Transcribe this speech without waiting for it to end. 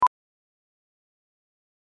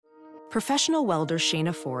Professional welder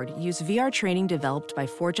Shayna Ford used VR training developed by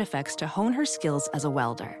ForgeFX to hone her skills as a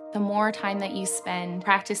welder. The more time that you spend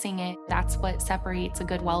practicing it, that's what separates a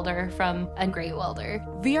good welder from a great welder.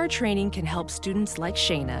 VR training can help students like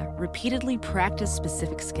Shayna repeatedly practice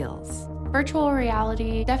specific skills. Virtual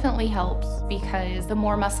reality definitely helps because the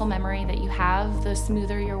more muscle memory that you have, the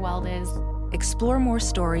smoother your weld is. Explore more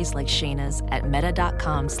stories like Shayna's at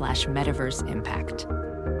meta.com/metaverseimpact.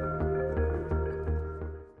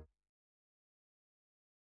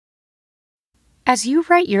 As you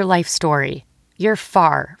write your life story, you're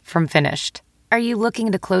far from finished. Are you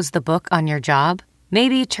looking to close the book on your job?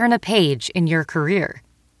 Maybe turn a page in your career?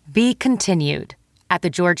 Be continued at the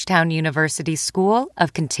Georgetown University School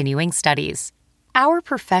of Continuing Studies. Our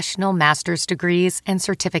professional master's degrees and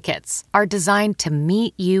certificates are designed to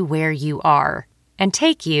meet you where you are and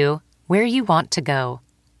take you where you want to go.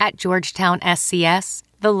 At Georgetown SCS,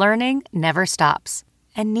 the learning never stops,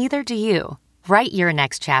 and neither do you. Write your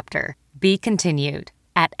next chapter. Be continued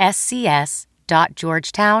at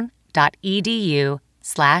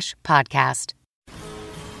scs.georgetown.edu/podcast.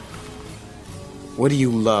 What do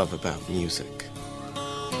you love about music?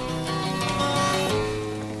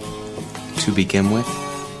 To begin with,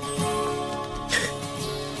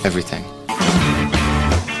 everything.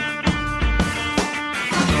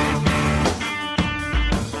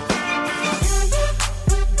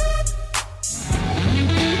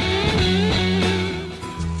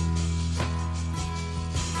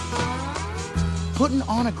 Putting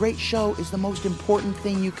on a great show is the most important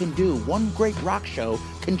thing you can do. One great rock show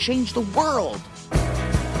can change the world.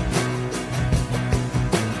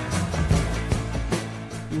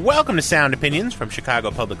 Welcome to Sound Opinions from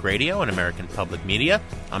Chicago Public Radio and American Public Media.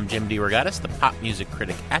 I'm Jim DeRogatis, the pop music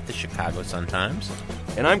critic at the Chicago Sun-Times.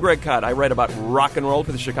 And I'm Greg Kot. I write about rock and roll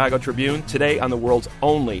for the Chicago Tribune, today on the world's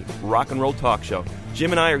only rock and roll talk show.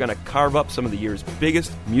 Jim and I are going to carve up some of the year's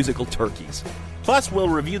biggest musical turkeys. Plus, we'll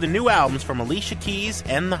review the new albums from Alicia Keys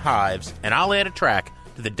and The Hives, and I'll add a track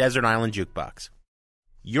to the Desert Island Jukebox.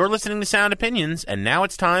 You're listening to Sound Opinions, and now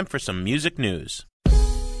it's time for some music news.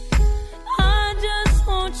 I just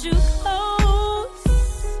want you close,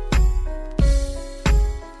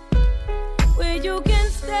 where you can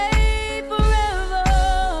stay forever.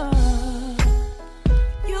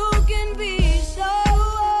 You can be so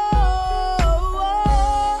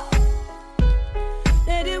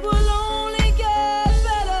that it will only get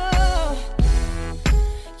better.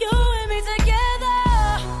 You and me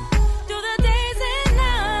together through the days and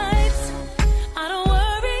nights. I don't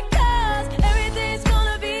worry 'cause everything's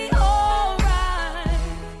gonna be alright.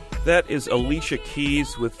 That is Alicia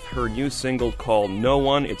Keys with her new single called No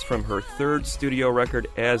One. It's from her third studio record,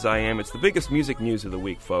 As I Am. It's the biggest music news of the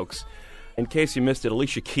week, folks. In case you missed it,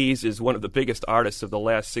 Alicia Keys is one of the biggest artists of the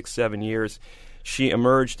last 6-7 years. She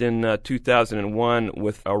emerged in 2001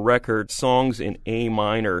 with a record, Songs in A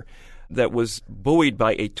Minor, that was buoyed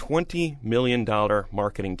by a $20 million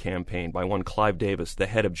marketing campaign by one Clive Davis, the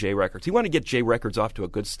head of J Records. He wanted to get J Records off to a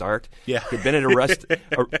good start. Yeah. He had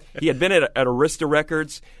been at Arista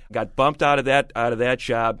Records, got bumped out of that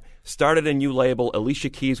job, started a new label. Alicia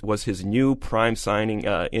Keys was his new prime signing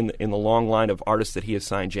in the long line of artists that he has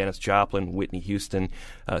signed: Janis Joplin, Whitney Houston,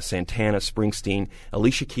 Santana, Springsteen.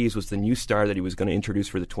 Alicia Keys was the new star that he was going to introduce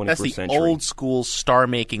for the 21st century. That's the old school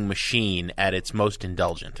star-making machine at its most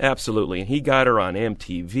indulgent. Absolutely. And he got her on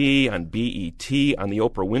MTV, on BET, on the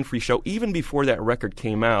Oprah Winfrey Show. Even before that record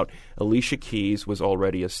came out, Alicia Keys was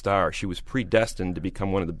already a star. She was predestined to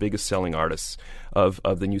become one of the biggest selling artists of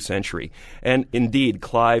the new century. And indeed,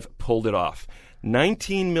 Clive pulled it off.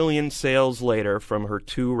 19 million sales later from her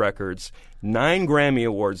two records, 9 Grammy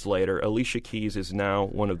Awards later, Alicia Keys is now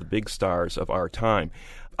one of the big stars of our time.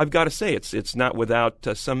 I've got to say, it's not without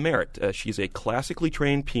some merit. She's a classically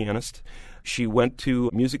trained pianist. She went to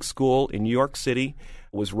music school in New York City,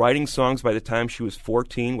 was writing songs by the time she was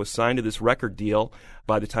 14, was signed to this record deal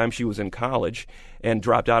by the time she was in college, and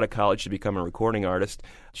dropped out of college to become a recording artist.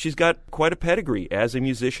 She's got quite a pedigree as a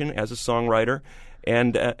musician, as a songwriter,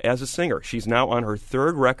 and as a singer. She's now on her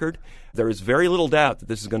third record. There is very little doubt that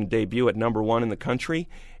this is going to debut at number 1 in the country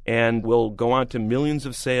and will go on to millions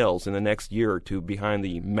of sales in the next year or two behind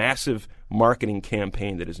the massive marketing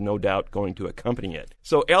campaign that is no doubt going to accompany it.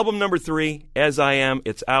 So album number 3, As I Am,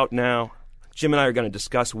 it's out now. Jim and I are going to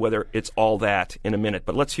discuss whether it's all that in a minute,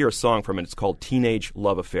 but let's hear a song from it. It's called Teenage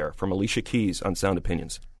Love Affair from Alicia Keys on Sound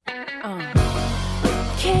Opinions.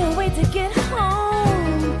 Can't wait to get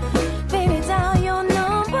home. Baby, dial your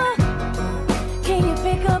number. Can you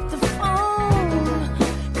pick up the phone?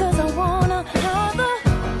 'Cause I wanna have a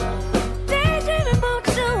daydreaming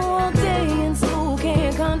about you all day in school.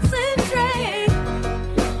 Can't concentrate.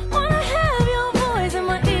 Wanna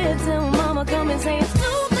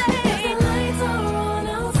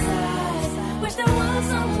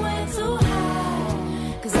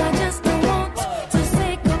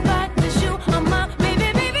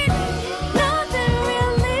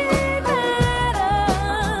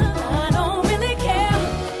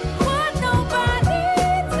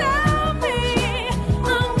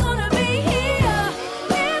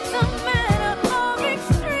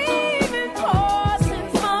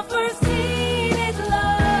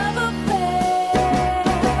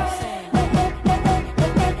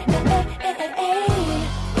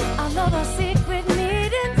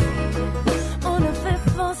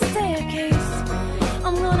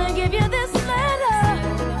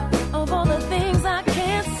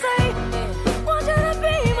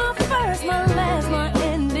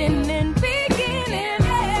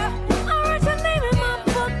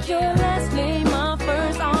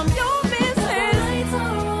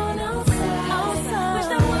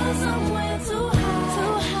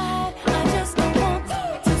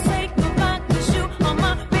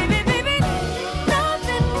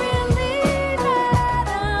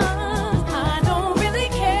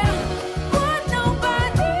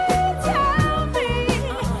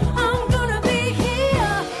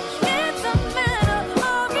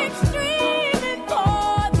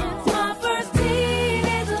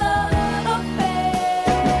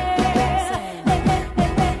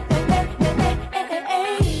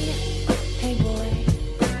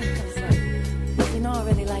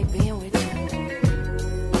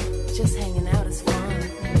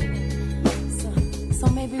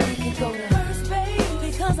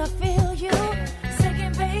I feel you.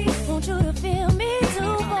 Second base, want you to feel me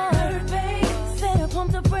too. Third base, better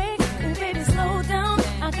pump the brakes. And baby, slow down.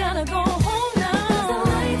 I gotta go home now. The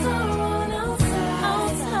lights are on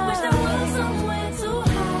outside. Wish there was somewhere too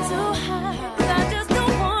high. 'Cause I just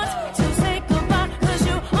don't want to say goodbye. 'Cause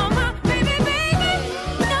you are my baby, baby.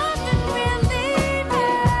 Nothing really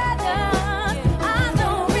matters. I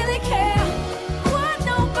don't really care what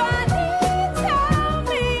nobody tell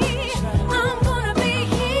me. I'm gonna be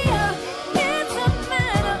here. It's a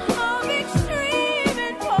matter of extreme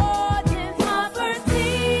importance. My first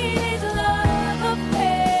teenage love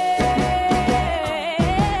affair.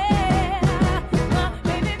 My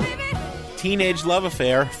baby, baby. Teenage Love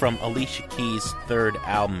Affair from Alicia Keys' third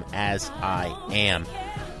album, As I Am.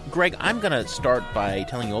 Greg, I'm going to start by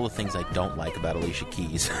telling you all the things I don't like about Alicia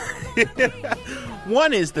Keys.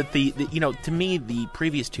 One is that to me, the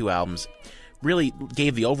previous two albums really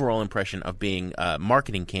gave the overall impression of being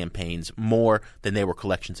marketing campaigns more than they were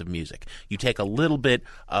collections of music. You take a little bit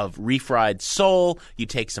of refried soul, you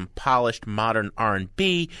take some polished modern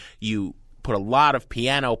R&B, you put a lot of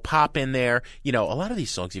piano pop in there. You know, a lot of these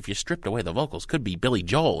songs, if you stripped away the vocals, could be Billy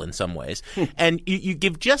Joel in some ways. And you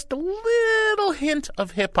give just a little hint of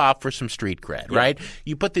hip-hop for some street cred, right?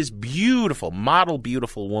 You put this beautiful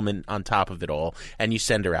woman on top of it all, and you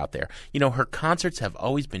send her out there. You know, her concerts have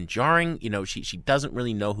always been jarring. You know, she doesn't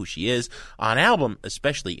really know who she is. On album,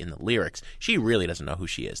 especially in the lyrics, she really doesn't know who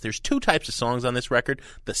she is. There's two types of songs on this record,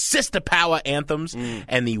 the Sister Power anthems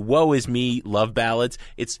and the Woe Is Me love ballads.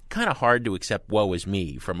 It's kind of hard to accept Woe Is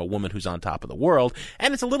Me from a woman who's on top of the world,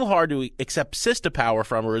 and it's a little hard to accept Sister Power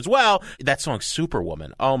from her as well. That song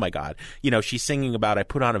Superwoman, oh my God. You know, she's singing about, I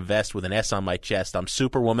put on a vest with an S on my chest, I'm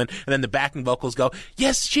Superwoman, and then the backing vocals go,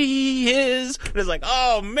 yes she is, and it's like,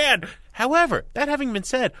 oh man. However, that having been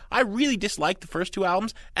said, I really disliked the first two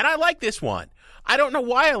albums, and I like this one. I don't know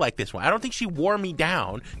why I like this one. I don't think she wore me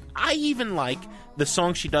down. I even like the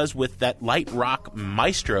song she does with that light rock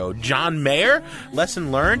maestro, John Mayer,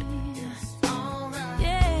 Lesson Learned.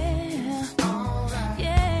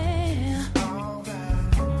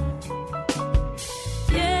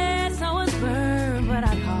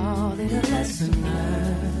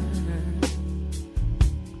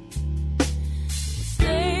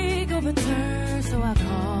 Mistake overturned, so I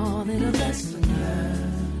call it a lesson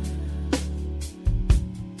learned.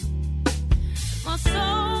 My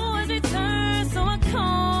soul has returned, so I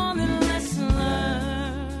call it a lesson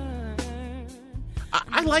learned.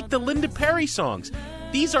 I like the Linda Perry songs.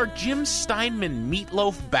 These are Jim Steinman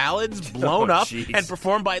meatloaf ballads blown up and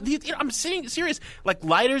performed by... I'm serious. Like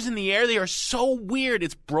Lighters in the Air, they are so weird.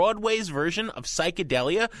 It's Broadway's version of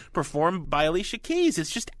Psychedelia performed by Alicia Keys.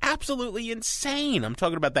 It's just absolutely insane. I'm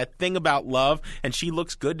talking about That Thing About Love and She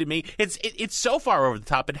Looks Good to Me. It's so far over the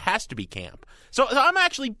top, it has to be camp. So I'm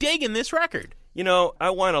actually digging this record. You know,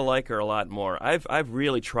 I want to like her a lot more. I've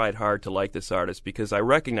really tried hard to like this artist because I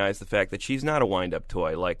recognize the fact that she's not a wind-up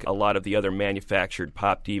toy like a lot of the other manufactured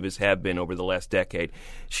pop divas have been over the last decade.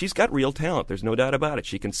 She's got real talent. There's no doubt about it.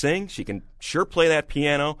 She can sing. She can sure play that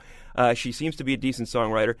piano. She seems to be a decent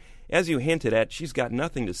songwriter. As you hinted at, she's got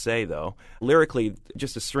nothing to say, though. Lyrically,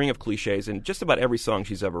 just a string of cliches in just about every song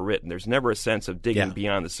she's ever written. There's never a sense of digging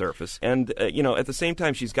beyond the surface. And, at the same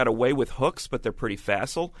time, she's got a way with hooks, but they're pretty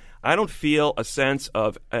facile. I don't feel a sense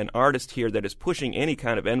of an artist here that is pushing any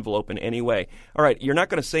kind of envelope in any way. All right, you're not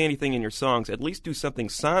going to say anything in your songs. At least do something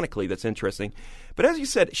sonically that's interesting. But as you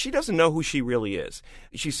said, she doesn't know who she really is.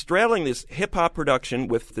 She's straddling this hip-hop production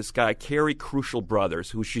with this guy, Carrie Crucial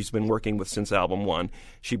Brothers, who she's been working with since album one.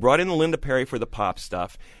 She brought in Linda Perry for the pop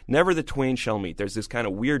stuff. Never the twain shall meet. There's this kind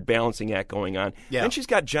of weird balancing act going on. Yeah. Then she's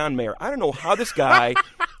got John Mayer. I don't know how this guy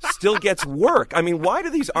still gets work. I mean, why do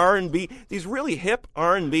these R&B, these really hip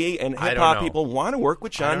R&B and hip-hop people want to work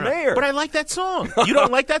with John Mayer? But I like that song. You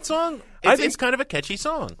don't like that song? It's kind of a catchy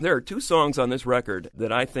song. There are two songs on this record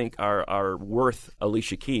that I think are worth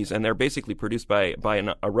Alicia Keys, and they're basically produced by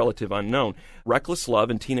a relative unknown. Reckless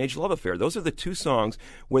Love and Teenage Love Affair. Those are the two songs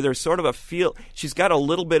where there's sort of a feel. She's got a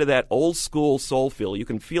little bit of that old school soul feel. You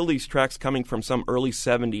can feel these tracks coming from some early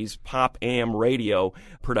 70s pop AM radio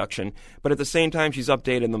production, but at the same time she's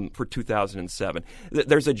updated them for 2007.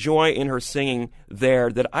 There's a joy in her singing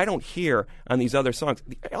there that I don't hear on these other songs.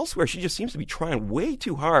 Elsewhere, she just seems to be trying way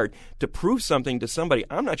too hard to prove something to somebody.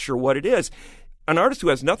 I'm not sure what it is. an artist who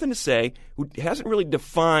has nothing to say, who hasn't really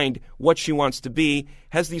defined what she wants to be,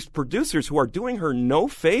 has these producers who are doing her no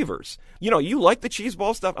favors. You know, you like the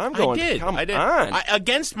cheeseball stuff? I'm going, come on.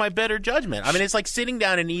 Against my better judgment. I mean, it's like sitting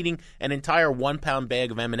down and eating an entire 1-pound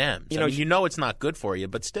bag of M&Ms. You know it's not good for you,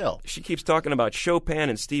 but still. She keeps talking about Chopin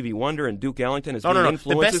and Stevie Wonder and Duke Ellington as being No.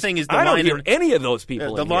 influences. The best thing is the I line don't hear any of those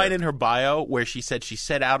people The in line here. in her bio where she said she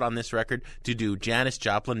set out on this record to do Janis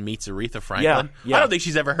Joplin meets Aretha Franklin. Yeah. I don't think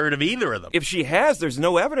she's ever heard of either of them. If she has, there's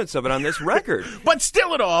no evidence of it on this record. But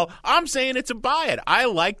still at all, I'm saying it's a buy it. I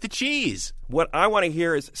like the cheese. What I want to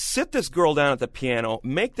hear is sit this girl down at the piano,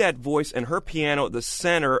 make that voice and her piano the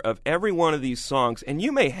center of every one of these songs, and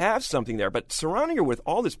you may have something there, but surrounding her with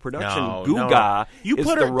all this production goo-gaw You is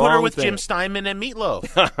put the her wrong with thing. Jim Steinman and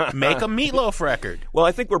Meatloaf. Make a Meatloaf record. Well,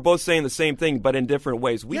 I think we're both saying the same thing, but in different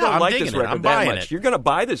ways. We Yeah, don't I'm like digging this it. record I'm that buying much. it. You're going to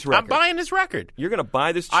buy this record. I'm buying this record. You're going to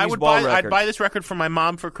buy this I'd cheeseball record. I'd buy this record for my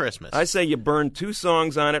mom for Christmas. I say you burn 2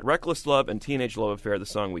 songs on it, Reckless Love and Teenage Love Affair, the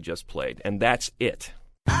song we just played, and that's it.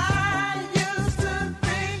 I used to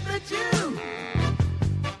think that you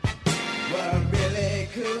were really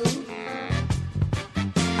cool.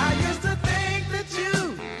 I used to think that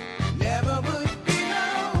you never would be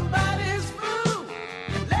nobody's fool.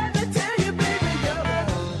 Let me tell you, baby, you're a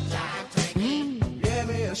jive taking. Give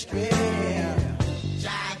me a straight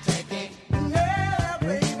jive taking. Yeah,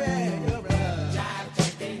 baby, you're a jive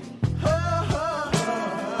taking.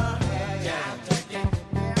 Jive taking.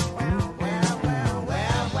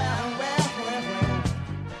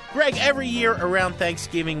 Greg, every year around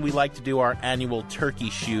Thanksgiving, we like to do our annual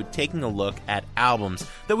turkey shoot, taking a look at albums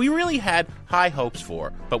that we really had high hopes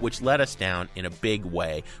for, but which let us down in a big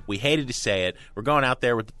way. We hated to say it. We're going out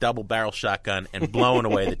there with the double-barrel shotgun and blowing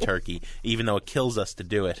away the turkey, even though it kills us to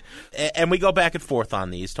do it. And we go back and forth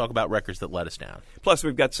on these, talk about records that let us down. Plus,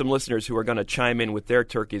 we've got some listeners who are going to chime in with their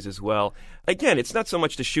turkeys as well. Again, it's not so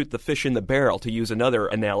much to shoot the fish in the barrel, to use another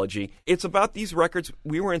analogy. It's about these records.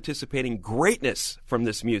 We were anticipating greatness from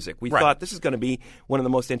this music. We thought this is going to be one of the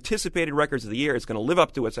most anticipated records of the year. It's going to live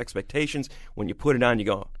up to its expectations. When you put it on, you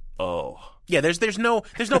go, oh. Yeah, there's no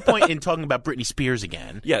point in talking about Britney Spears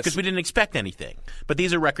again. Yes. Because we didn't expect anything. But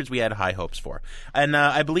these are records we had high hopes for. And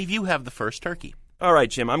I believe you have the first turkey. All right,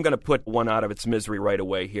 Jim, I'm going to put one out of its misery right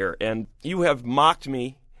away here. And you have mocked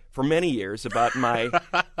me for many years about my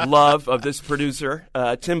love of this producer,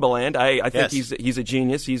 Timbaland. I think he's a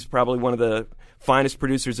genius. He's probably one of the finest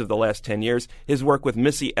producers of the last 10 years. His work with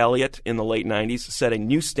Missy Elliott in the late 90s set a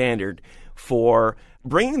new standard for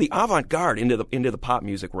bringing the avant-garde into the pop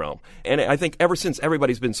music realm. And I think ever since,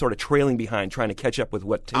 everybody's been sort of trailing behind, trying to catch up with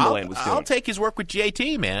what Timbaland was doing. I'll take his work with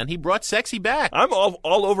JT, man. He brought sexy back. I'm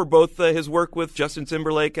all over both his work with Justin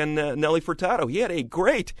Timberlake and Nelly Furtado. He had a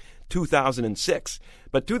great 2006,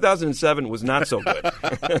 but 2007 was not so good.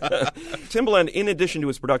 Timbaland, in addition to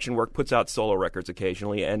his production work, puts out solo records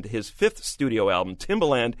occasionally, and his 5th studio album,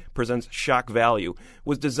 Timbaland Presents Shock Value,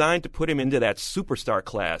 was designed to put him into that superstar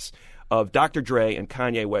class of Dr. Dre and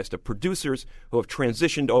Kanye West, of producers who have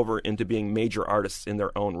transitioned over into being major artists in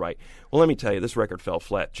their own right. Well, let me tell you, this record fell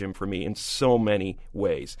flat, Jim, for me in so many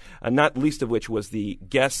ways, not least of which was the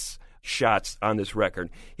guests' shots on this record.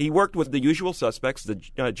 He worked with the usual suspects.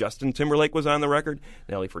 Justin Timberlake was on the record.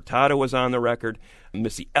 Nelly Furtado was on the record.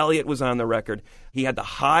 Missy Elliott was on the record. He had the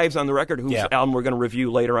Hives on the record, whose album we're going to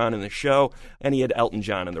review later on in the show, and he had Elton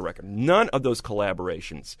John on the record. None of those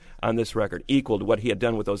collaborations on this record equaled what he had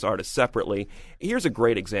done with those artists separately. Here's a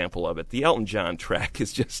great example of it. The Elton John track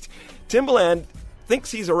is just... Timbaland thinks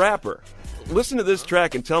he's a rapper. Listen to this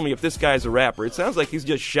track and tell me if this guy's a rapper. It sounds like he's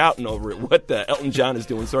just shouting over it what Elton John is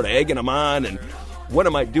doing, sort of egging him on, and what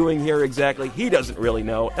am I doing here exactly? He doesn't really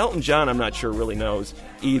know. Elton John, I'm not sure, really knows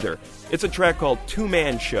either. It's a track called Two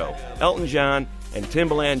Man Show. Elton John and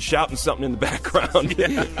Timbaland shouting something in the background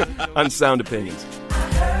on Sound Opinions.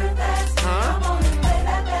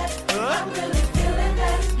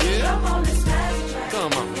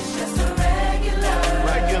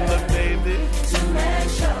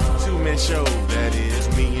 Show that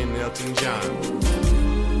is me and Elton John.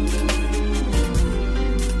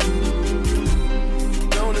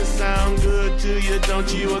 Don't it sound good to you?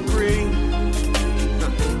 Don't you agree?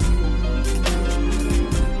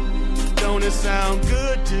 Don't it sound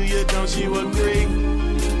good to you? Don't you agree?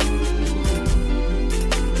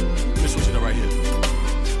 This one, you know, right here.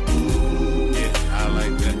 Yeah, I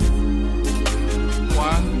like that.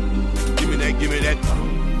 Why? Give me that. Give me that.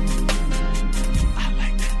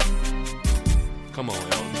 Come on,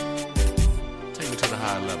 Elton. Take me to the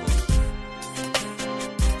high levels.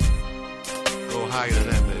 Go higher than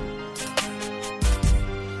that, baby.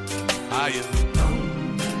 Higher.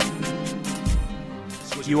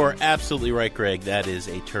 You are absolutely right, Greg. That is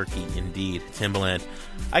a turkey indeed, Timbaland.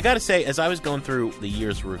 I got to say, as I was going through the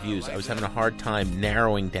year's reviews, I was having a hard time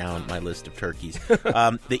narrowing down my list of turkeys.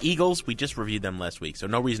 The Eagles, we just reviewed them last week, so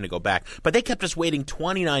no reason to go back. But they kept us waiting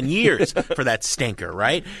 29 years for that stinker,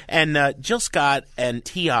 right? And Jill Scott and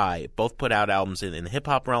T.I. both put out albums in the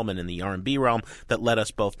hip-hop realm and in the R&B realm that let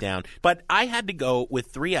us both down. But I had to go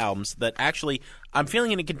with 3 albums that actually I'm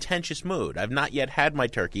feeling in a contentious mood. I've not yet had my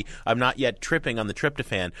turkey. I'm not yet tripping on the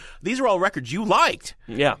tryptophan. These are all records you liked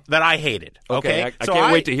that I hated. Okay? I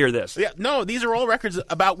can't wait to hear this. Yeah, no, these are all records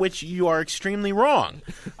about which you are extremely wrong.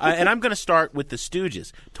 And I'm going to start with the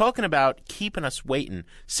Stooges. Talking about keeping us waiting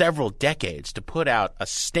several decades to put out a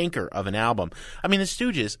stinker of an album. I mean, the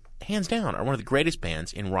Stooges, hands down, are one of the greatest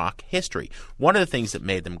bands in rock history. One of the things that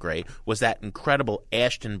made them great was that incredible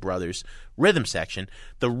Ashton Brothers rhythm section.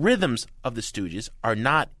 The rhythms of the Stooges are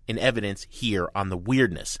not in evidence here on the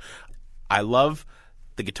weirdness. I love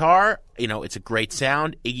the guitar. You know, it's a great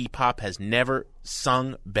sound. Iggy Pop has never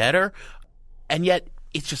sung better. And yet,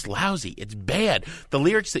 it's just lousy. It's bad. The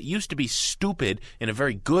lyrics that used to be stupid in a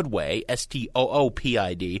very good way,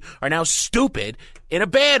 S-T-O-O-P-I-D, are now stupid in a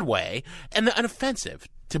bad way and offensive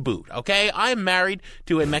to boot, okay? I'm married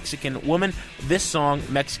to a Mexican woman. This song,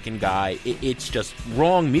 Mexican Guy, it's just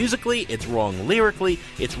wrong musically, it's wrong lyrically,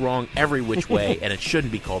 it's wrong every which way, and it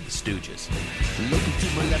shouldn't be called the Stooges. Looking to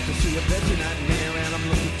my left to see a veggie nightmare, and I'm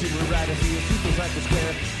looking to my right to see a supercycle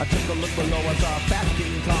square. I took a look below, I saw a fat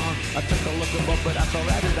King Kong. I took a look above, but I saw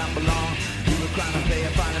right it don't belong. We were trying to pay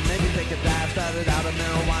a fine and maybe take a dive. Started out of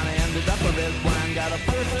marijuana, ended up a red wine. Got a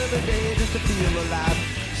first every day just to feel alive.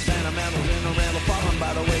 Sentimentals in a rental, falling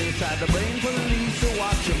by the wayside. The brain police are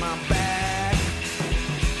watching my back.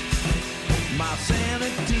 My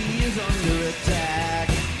sanity is under attack.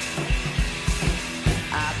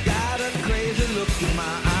 I've got a crazy look in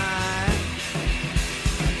my eye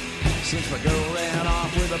since my girl ran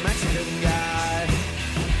off with a Mexican guy.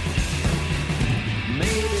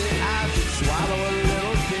 Maybe I should swallow a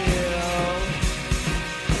little pill.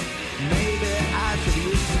 Maybe I should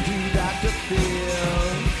listen to Dr. Phil.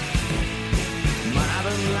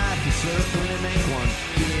 Modern life can certainly make one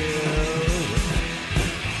feel.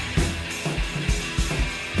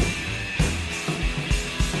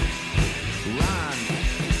 Ron,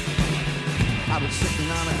 I was sitting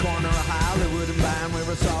on a corner of Hollywood and Vine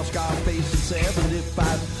where I saw Scarface in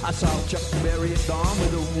 75. I saw Chuck Berry at dawn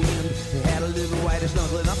with a wind. He had a little whitey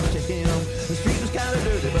snuggling up to him. The street was kind of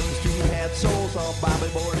dirty, but the street had soul. Saw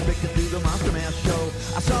Bobby Boris pick to do the Monster Mash show.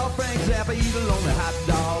 I saw Frank Zappa eat a lonely hot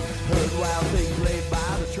dog. Heard wild things laid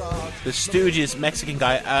by the truck. The Stooges, Mexican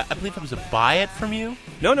Guy. I believe it was a buy it from you?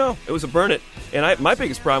 No, it was a burn it. And my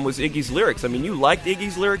biggest problem was Iggy's lyrics. I mean, you liked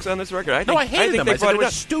Iggy's lyrics on this record? I hated them. I said they were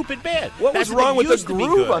stupid bad. What was wrong with the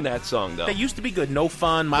groove on that song, though? They used to be good. No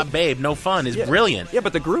Fun, My Babe, No Fun is brilliant. Yeah,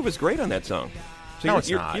 but the groove is great on that song. So no, it's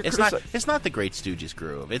not. It's not the Great Stooges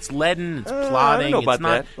groove. It's leaden. It's plotting. I don't know about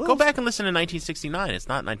that. Go back and listen to 1969. It's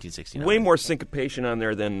not 1969. Way more syncopation on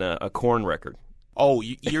there than a Korn record. Oh,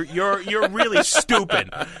 you're really stupid.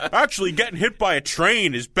 Actually, getting hit by a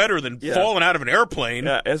train is better than falling out of an airplane.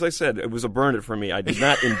 Yeah, as I said, it was a burn it for me. I did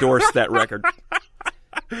not endorse that record.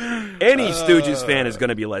 Any Stooges fan is going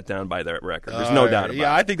to be let down by that record. There's no doubt about it.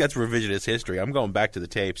 Yeah, I think that's revisionist history. I'm going back to the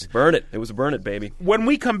tapes. Burn it. It was a burn it, baby. When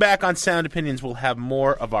we come back on Sound Opinions, we'll have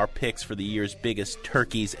more of our picks for the year's biggest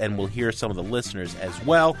turkeys, and we'll hear some of the listeners as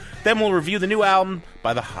well. Then we'll review the new album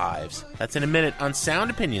by The Hives. That's in a minute on Sound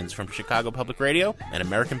Opinions from Chicago Public Radio and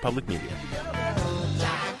American Public Media.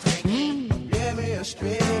 Give me a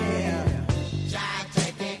spin.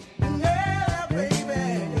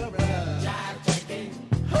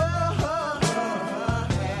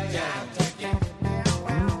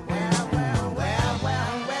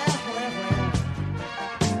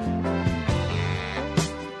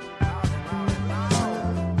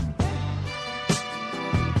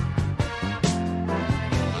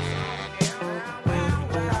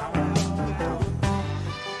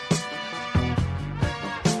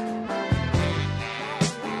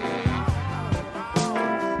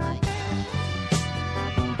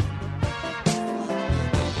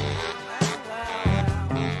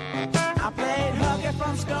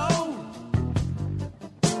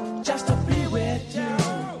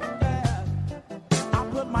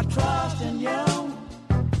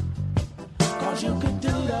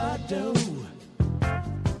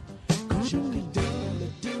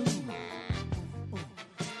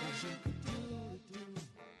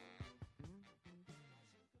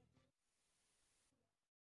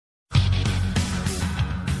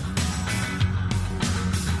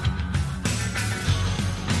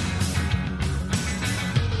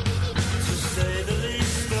 To say the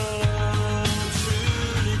least,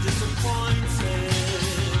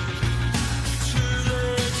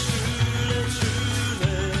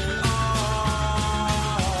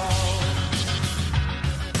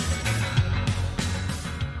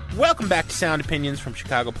 Welcome back to Sound Opinions from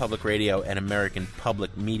Chicago Public Radio and American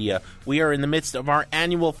Public Media. We are in the midst of our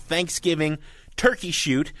annual Thanksgiving turkey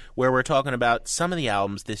shoot, where we're talking about some of the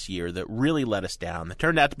albums this year that really let us down, that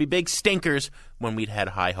turned out to be big stinkers when we'd had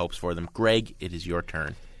high hopes for them. Greg, it is your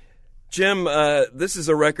turn. Jim, this is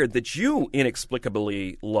a record that you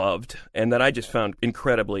inexplicably loved and that I just found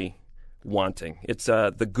incredibly wanting. It's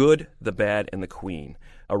The Good, the Bad, and the Queen,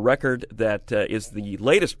 a record that is the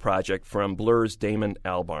latest project from Blur's Damon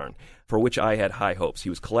Albarn, for which I had high hopes. He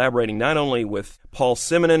was collaborating not only with Paul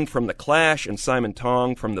Simonon from The Clash and Simon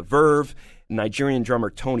Tong from The Verve, Nigerian drummer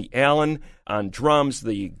Tony Allen on drums,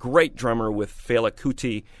 the great drummer with Fela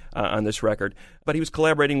Kuti on this record, but he was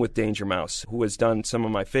collaborating with Danger Mouse, who has done some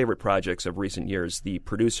of my favorite projects of recent years, the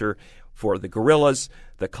producer for The Gorillaz,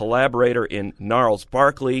 the collaborator in Gnarls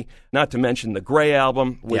Barkley, not to mention the Grey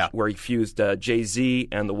album, where he fused Jay-Z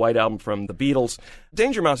and the White Album from the Beatles.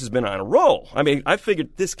 Danger Mouse has been on a roll. I mean, I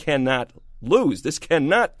figured this cannot lose. This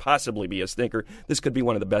cannot possibly be a stinker. This could be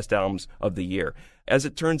one of the best albums of the year. As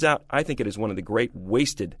it turns out, I think it is one of the great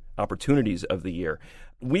wasted opportunities of the year.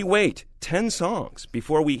 We wait 10 songs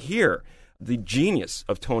before we hear the genius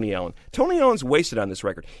of Tony Allen. Tony Allen's wasted on this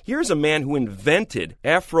record. Here's a man who invented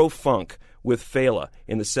Afro-funk with Fela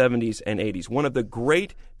in the 70s and 80s, one of the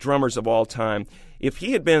great drummers of all time. If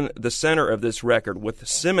he had been the center of this record with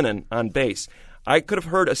Simonon on bass, I could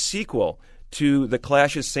have heard a sequel to The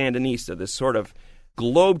Clash's Sandinista, this sort of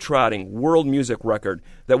globe-trotting world music record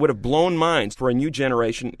that would have blown minds for a new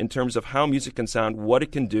generation in terms of how music can sound, what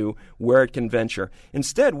it can do, where it can venture.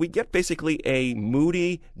 Instead, we get basically a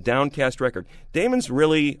moody, downcast record. Damon's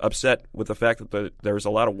really upset with the fact that there's a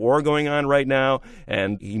lot of war going on right now,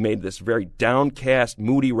 and he made this very downcast,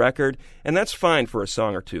 moody record, and that's fine for a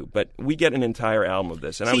song or two, but we get an entire album of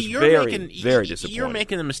this, and I was very disappointed. You're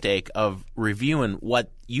making the mistake of reviewing what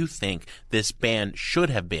you think this band should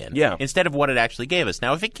have been instead of what it actually gave us.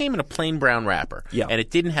 Now, if it came in a plain brown wrapper and it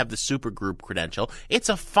didn't have the supergroup credential, it's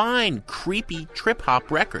a fine, creepy trip-hop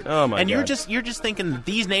record. Oh, my God. You're just thinking that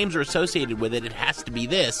these names are associated with it, it has to be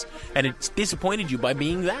this, and it's disappointed you by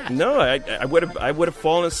being that. No, I would have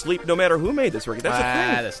fallen asleep no matter who made this record.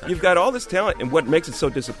 That's the thing. You've got all this talent, and what makes it so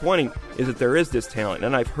disappointing is that there is this talent,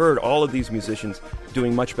 and I've heard all of these musicians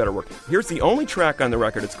doing much better work. Here's the only track on the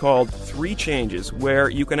record. It's called 3 Changes, where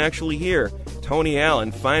you can actually hear Tony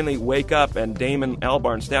Allen finally wake up, and Damon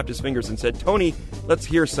Albarn snapped his fingers and said, "Tony, let's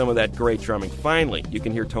hear some of that great drumming." Finally, you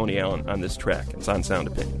can hear Tony Allen on this track. It's on Sound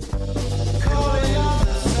Opinions.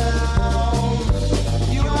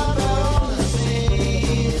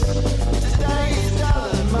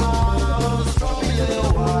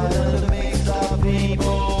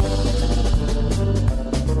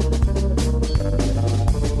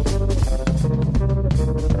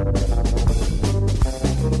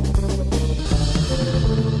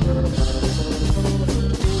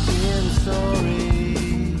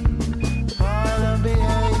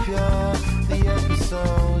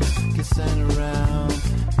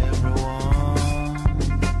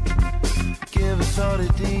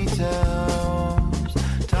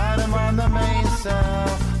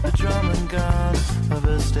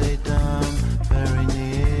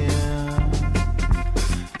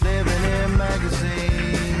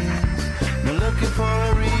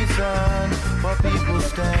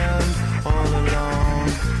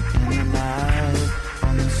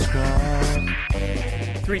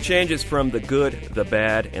 Three Changes from The Good, the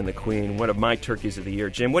Bad, and the Queen, one of my turkeys of the year.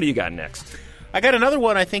 Jim, what do you got next? I got another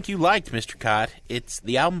one I think you liked, Mr. Cott. It's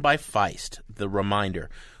the album by Feist, The Reminder.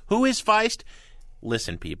 Who is Feist?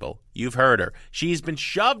 Listen, people, you've heard her. She's been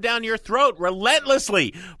shoved down your throat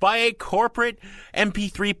relentlessly by a corporate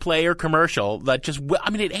MP3 player commercial that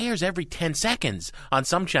it airs every 10 seconds on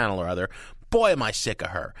some channel or other. Boy, am I sick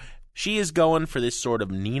of her. She is going for this sort of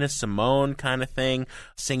Nina Simone kind of thing,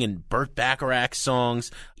 singing Burt Bacharach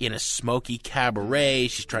songs in a smoky cabaret.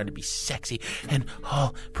 She's trying to be sexy and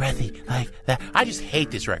breathy like that. I just hate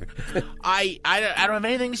this record. I don't have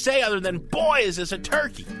anything to say other than, boy, is this a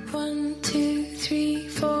turkey. 1, 2, 3,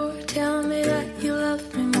 4. Tell me that you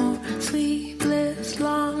love me more. Sleepless,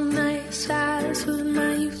 long nights, that's what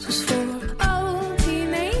my youth was for. Oh,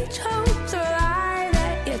 teenage hopes are lied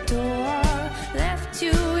at your door. Left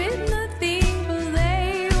you with nothing, but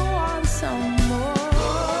they want some more.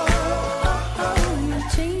 You're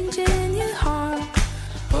changing your heart.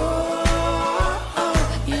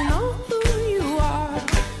 You know who you are.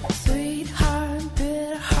 Sweetheart,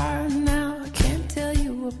 bitter heart, now I can't tell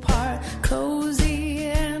you apart. Cozy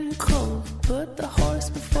and cold, put the horse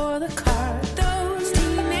before the cart. Those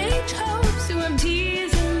teenage hopes who I'm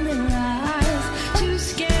teasing them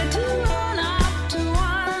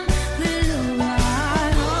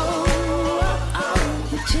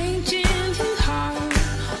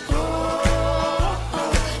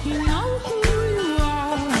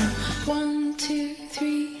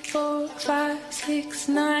 6,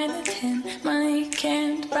 9, and 10. Money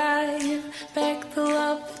can't buy you back the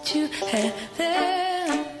love that you had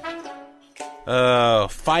then.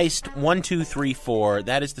 Feist 1, 2, 3, 4.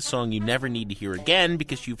 That is the song you never need to hear again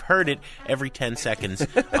because you've heard it every 10 seconds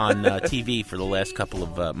on TV for the last couple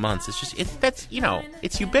of months. It's just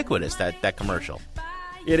it's ubiquitous, that commercial.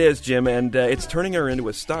 It is, Jim, and it's turning her into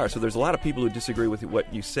a star. So there's a lot of people who disagree with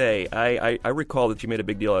what you say. I recall that you made a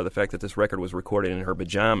big deal out of the fact that this record was recorded in her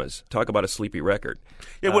pajamas. Talk about a sleepy record.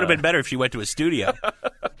 It would have been better if she went to a studio.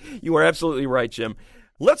 You are absolutely right, Jim.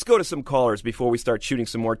 Let's go to some callers before we start shooting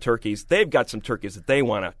some more turkeys. They've got some turkeys that they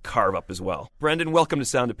want to carve up as well. Brendan, welcome to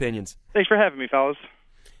Sound Opinions. Thanks for having me, fellas.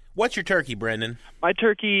 What's your turkey, Brendan? My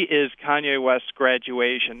turkey is Kanye West's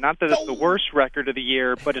Graduation. Not that it's the worst record of the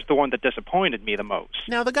year, but it's the one that disappointed me the most.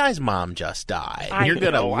 Now, the guy's mom just died. You're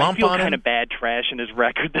going to lump I feel on him? kind of bad trashing his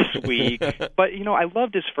record this week. But, I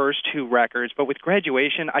loved his first two records. But with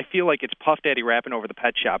Graduation, I feel like it's Puff Daddy rapping over the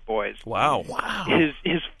Pet Shop Boys. Wow.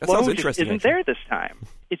 His flow just isn't there this time.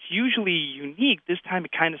 It's usually unique. This time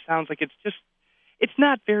it kind of sounds like it's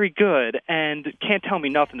not very good, and Can't Tell Me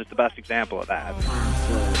Nothing is the best example of that.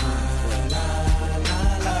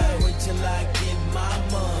 Wait till I get my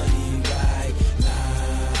money right.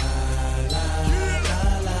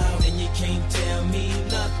 And you can't tell me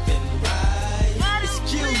nothing, right?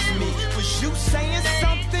 Excuse me, was you saying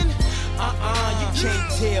something? You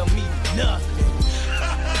can't tell me nothing.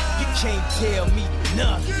 You can't tell me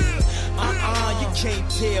nothing. You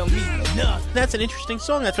can't tell me nothing. That's an interesting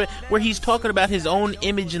song. That's where he's talking about his own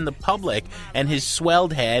image in the public and his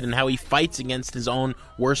swelled head and how he fights against his own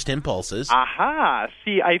worst impulses. Aha!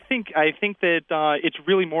 See, I think that it's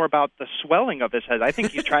really more about the swelling of his head. I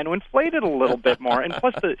think he's trying to inflate it a little bit more, and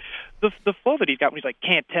plus the flow that he's got when he's like,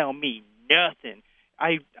 "Can't tell me nothing."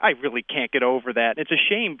 I really can't get over that. It's a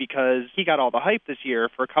shame because he got all the hype this year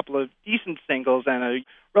for a couple of decent singles and a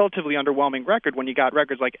relatively underwhelming record when you got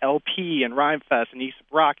records like LP and Rhymefest and Aesop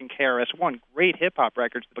Rock and KRS-One, great hip-hop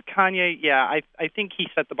records. But Kanye, I think he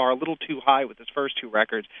set the bar a little too high with his first two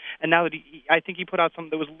records. And now that I think he put out something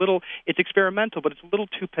that was it's experimental, but it's a little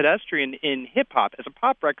too pedestrian in hip-hop. As a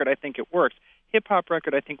pop record, I think it works. Hip-hop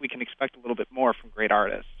record, I think we can expect a little bit more from great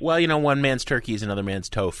artists. Well, one man's turkey is another man's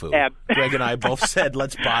tofu. Greg and I both said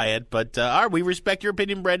let's buy it, but we respect your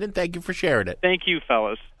opinion, Brendan. Thank you for sharing it. Thank you,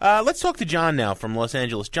 fellas. Let's talk to John now from Los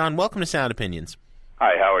Angeles. John, welcome to Sound Opinions.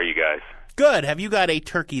 Hi, how are you guys? Good. Have you got a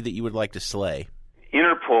turkey that you would like to slay?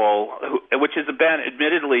 Interpol, which is a band,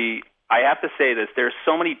 admittedly, I have to say this, there's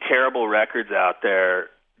so many terrible records out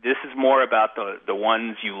there. This is more about the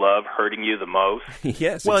ones you love hurting you the most.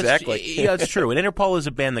 Yes, well, exactly. It's true. And Interpol is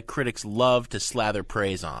a band that critics love to slather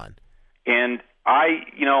praise on. And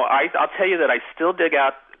I'll tell you that I still dig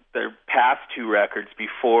out their past two records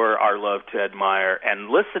before Our Love to Admire and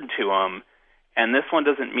listen to them, and this one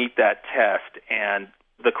doesn't meet that test. And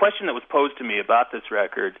the question that was posed to me about this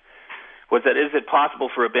record was that is it possible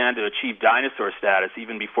for a band to achieve dinosaur status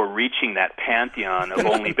even before reaching that pantheon of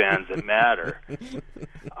only bands that matter?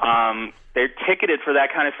 They're ticketed for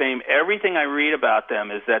that kind of fame. Everything I read about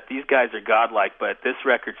them is that these guys are godlike, but this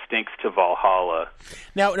record stinks to Valhalla.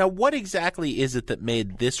 Now, what exactly is it that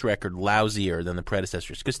made this record lousier than the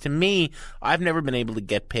predecessors? Because to me, I've never been able to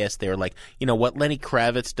get past there. Like, what Lenny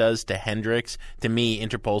Kravitz does to Hendrix, to me,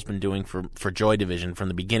 Interpol's been doing for Joy Division from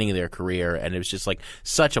the beginning of their career, and it was just like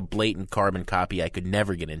such a blatant carbon copy, I could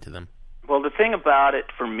never get into them. Well, the thing about it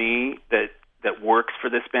for me that works for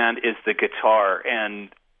this band is the guitar, and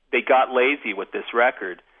they got lazy with this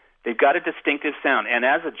record. They've got a distinctive sound, and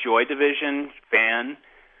as a Joy Division fan,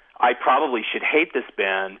 I probably should hate this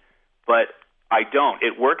band, but I don't.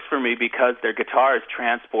 It works for me because their guitars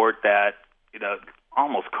transport that,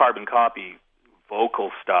 almost carbon copy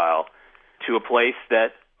vocal style to a place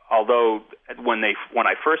that, although when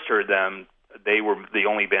I first heard them, they were the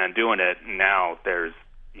only band doing it. Now there's,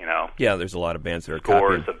 there's a lot of bands that are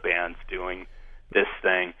scores copying. of bands doing this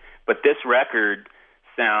thing. But this record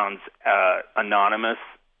sounds anonymous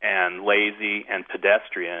and lazy and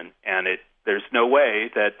pedestrian, and there's no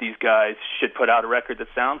way that these guys should put out a record that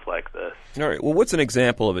sounds like this. All right. Well, what's an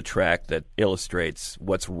example of a track that illustrates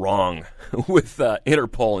what's wrong with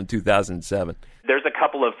Interpol in 2007? There's a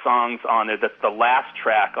couple of songs on there. That's the last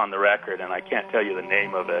track on the record, and I can't tell you the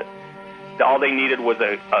name of it. All they needed was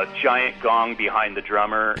a giant gong behind the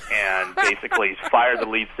drummer and basically fire the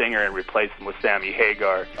lead singer and replace him with Sammy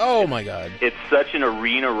Hagar. Oh, my God. It's such an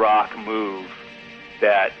arena rock move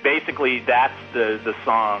that basically that's the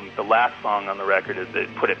song, the last song on the record is that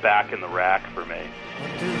put it back in the rack for me.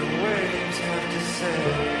 What do the waves have to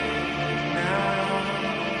say now?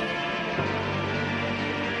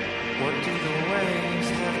 What do the waves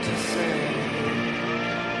have to say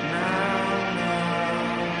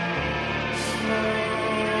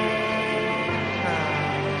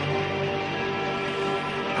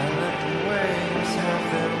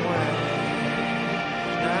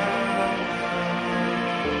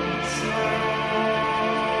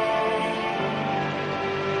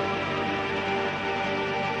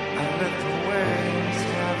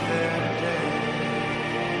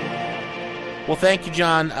Well, thank you,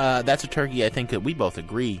 John. That's a turkey I think that we both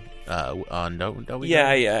agree on, don't we? Yeah,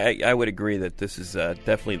 I would agree that this is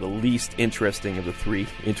definitely the least interesting of the 3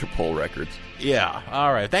 Interpol records. Yeah.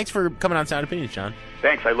 All right. Thanks for coming on Sound Opinions, John.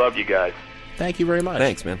 Thanks. I love you guys. Thank you very much.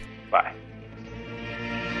 Thanks, man. Bye.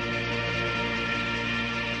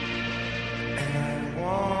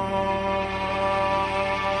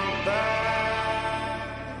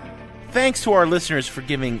 Thanks to our listeners for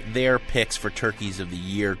giving their picks for turkeys of the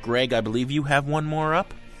year. Greg, I believe you have one more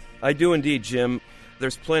up? I do indeed, Jim.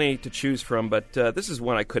 There's plenty to choose from, but this is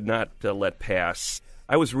one I could not let pass.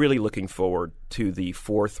 I was really looking forward to the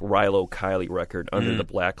 4th Rilo Kiley record, Under the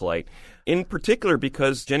Black Light, in particular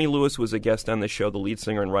because Jenny Lewis was a guest on the show, the lead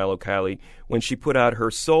singer in Rilo Kiley, when she put out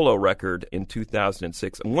her solo record in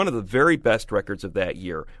 2006, and one of the very best records of that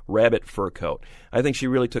year, Rabbit Fur Coat. I think she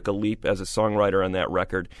really took a leap as a songwriter on that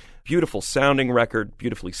record. Beautiful sounding record,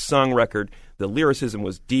 beautifully sung record. The lyricism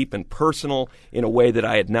was deep and personal in a way that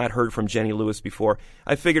I had not heard from Jenny Lewis before.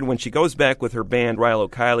 I figured when she goes back with her band, Rilo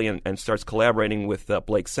Kiley, and starts collaborating with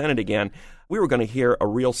Blake Sennett again, we were going to hear a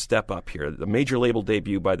real step up here, the major label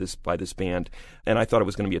debut by this band, and I thought it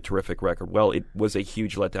was going to be a terrific record. Well, it was a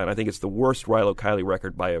huge letdown. I think it's the worst Rilo Kiley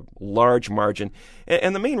record by a large margin,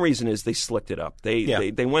 and the main reason is they slicked it up.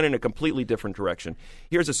 They went in a completely different direction.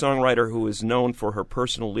 Here's a songwriter who is known for her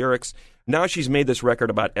personal lyrics. Now she's made this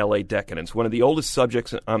record about L.A. decadence, one of the oldest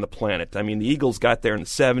subjects on the planet. I mean, the Eagles got there in the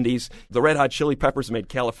 70s. The Red Hot Chili Peppers made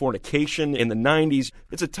Californication in the 90s.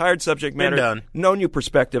 It's a tired subject matter. No new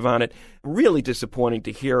perspective on it. Really disappointing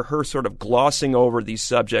to hear her sort of glossing over these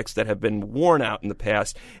subjects that have been worn out in the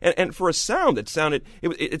past. And for a sound that sounded,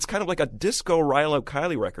 it's kind of like a disco Rilo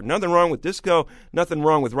Kiley record. Nothing wrong with disco, nothing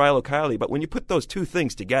wrong with Rilo Kiley, but when you put those two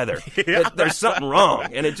things together, there's something wrong.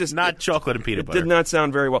 And it just... Not chocolate and peanut butter. It did not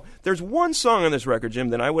sound very well. There's one song on this record, Jim,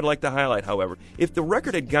 that I would like to highlight, however. If the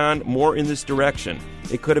record had gone more in this direction,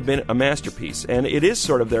 it could have been a masterpiece. And it is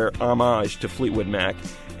sort of their homage to Fleetwood Mac.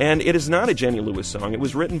 And it is not a Jenny Lewis song. It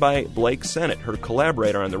was written by Blake Sennett, her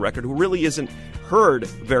collaborator on the record, who really isn't heard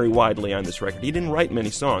very widely on this record. He didn't write many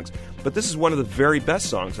songs. But this is one of the very best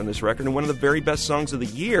songs on this record and one of the very best songs of the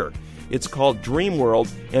year. It's called Dream World,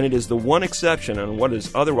 and it is the one exception on what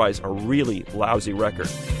is otherwise a really lousy record.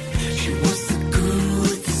 She was the girl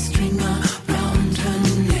with the string around her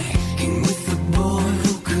neck, and with the boy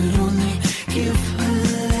who could only give her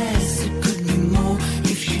less. It could be more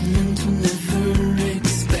if she learned to never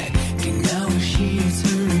expect. And now she is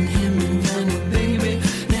her and him and a baby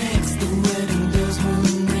next. The wedding bells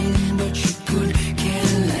won't ring, but she could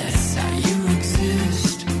care less how you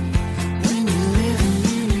exist when you're living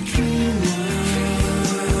in a dream world.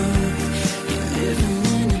 You're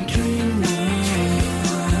living in a dream world.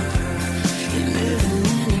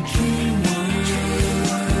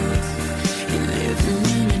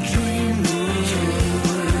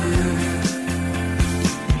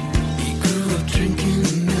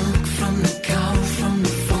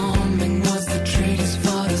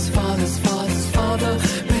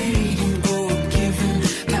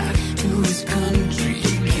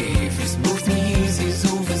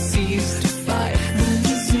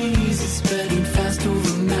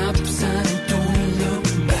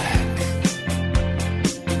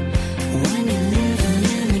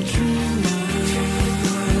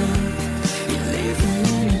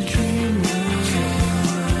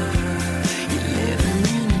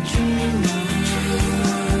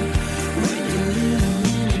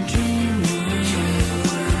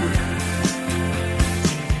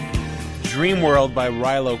 Dream World by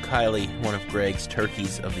Rilo Kiley, one of Greg's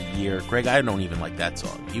turkeys of the year. Greg, I don't even like that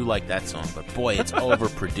song. You like that song, but boy, it's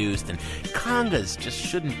overproduced, and congas just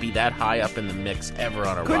shouldn't be that high up in the mix ever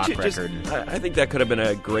on a rock record. I think that could have been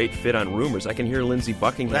a great fit on Rumors. I can hear Lindsey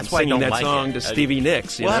Buckingham singing that song to Stevie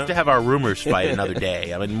Nicks. We'll have to have our Rumors fight another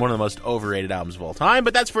day. I mean, one of the most overrated albums of all time,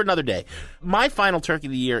 but that's for another day. My final turkey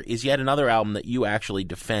of the year is yet another album that you actually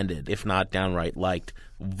defended, if not downright liked.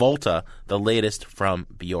 Volta, the latest from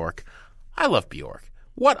Bjork. I love Bjork.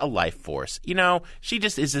 What a life force. You know, she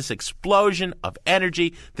just is this explosion of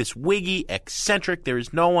energy, this wiggy, eccentric. There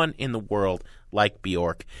is no one in the world like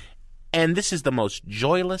Bjork. And this is the most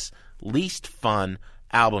joyless, least fun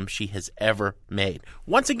album she has ever made.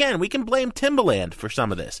 Once again, we can blame Timbaland for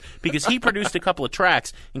some of this because he produced a couple of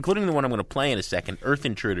tracks, including the one I'm going to play in a second, Earth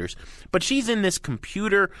Intruders. But she's in this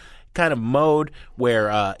computer kind of mode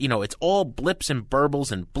where, it's all blips and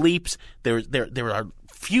burbles and bleeps. There are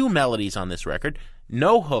few melodies on this record.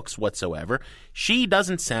 no hooks whatsoever. She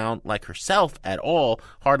doesn't sound like herself at all,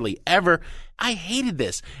 hardly ever. I hated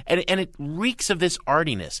this, and it reeks of this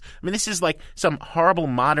artiness. I mean, this is like some horrible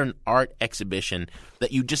modern art exhibition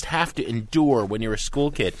that you just have to endure when you're a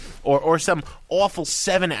school kid, or some awful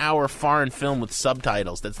 7-hour foreign film with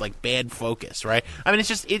subtitles that's like bad focus, right? I mean, it's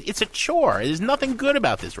just, it's a chore. There's nothing good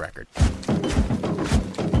about this record.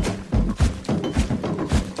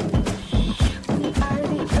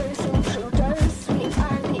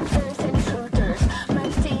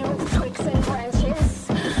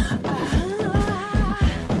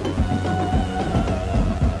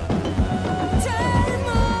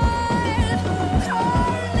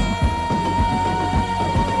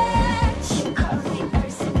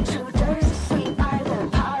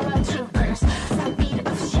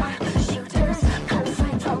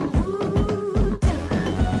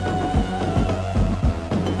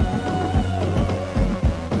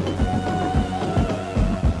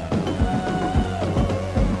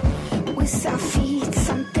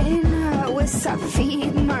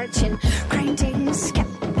 Feet marching, grinding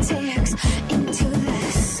skeptics into the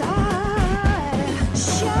sun.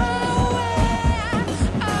 Shower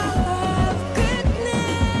of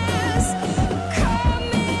goodness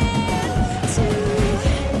coming to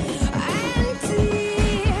empty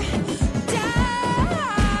doubt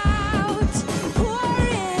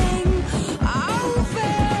pouring over.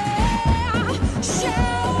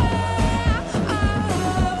 Shower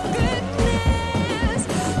of goodness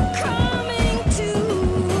coming to.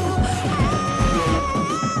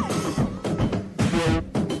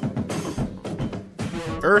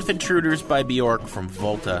 Earth Intruders by Bjork from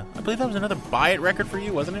Volta. I believe that was another Buy It record for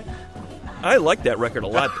you, wasn't it? I like that record a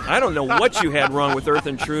lot. I don't know what you had wrong with Earth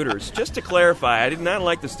Intruders. Just to clarify, I did not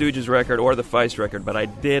like the Stooges record or the Feist record, but I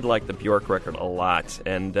did like the Bjork record a lot.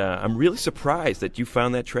 And I'm really surprised that you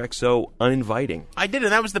found that track so uninviting. I did,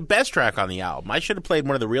 and that was the best track on the album. I should have played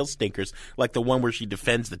one of the real stinkers, like the one where she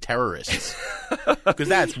defends the terrorists, because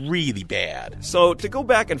that's really bad. So to go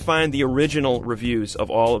back and find the original reviews of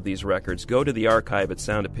all of these records, go to the archive at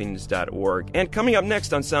soundopinions.org. And coming up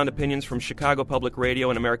next on Sound Opinions from Chicago Public Radio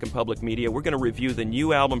and American Public Media, we're going to review the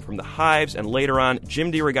new album from The Hives, and later on,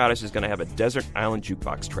 Jim DeRogatis is going to have a Desert Island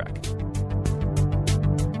Jukebox track.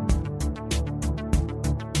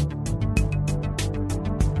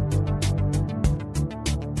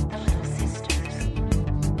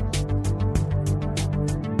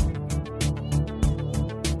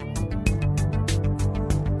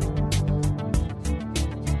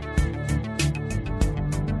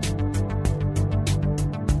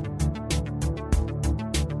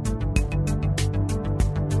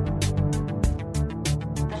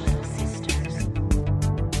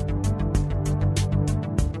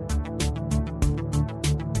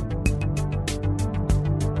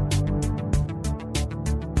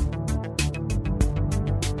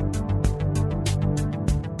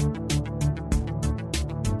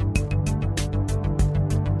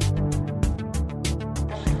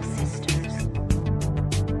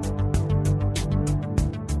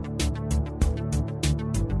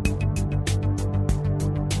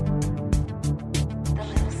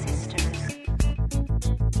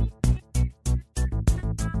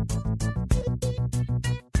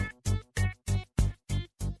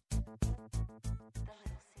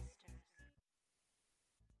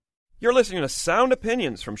 You're listening to Sound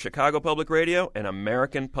Opinions from Chicago Public Radio and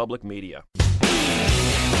American Public Media.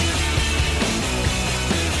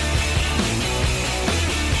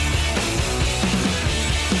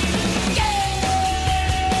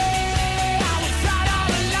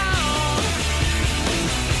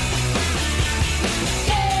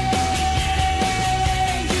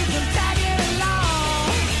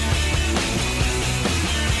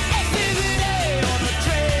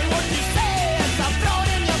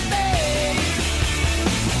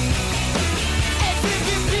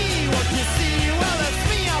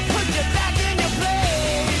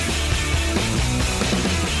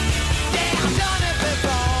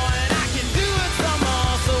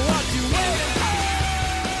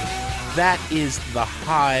 That is The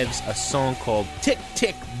Hives, a song called Tick,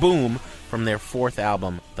 Tick, Boom from their fourth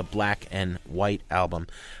album, the Black and White album.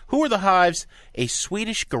 Who are The Hives? A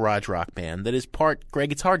Swedish garage rock band that is part,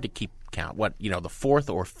 Greg, it's hard to keep count, the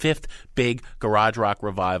fourth or fifth big garage rock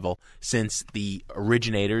revival since the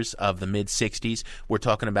originators of the mid-'60s. We're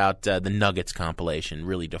talking about the Nuggets compilation,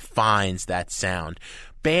 really defines that sound.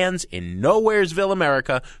 Bands in Nowheresville,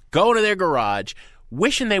 America, go to their garage,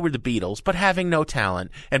 wishing they were the Beatles, but having no talent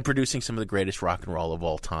and producing some of the greatest rock and roll of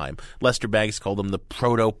all time. Lester Bangs called them the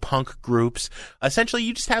proto-punk groups. Essentially,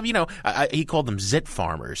 you just have, he called them zit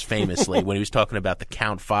farmers, famously, when he was talking about the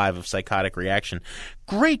Count 5 of Psychotic Reaction.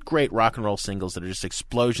 Great, great rock and roll singles that are just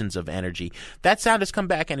explosions of energy. That sound has come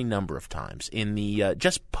back any number of times. In the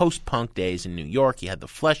just post-punk days in New York, you had the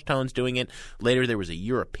Fleshtones doing it. Later, there was a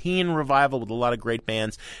European revival with a lot of great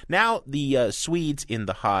bands. Now, the Swedes in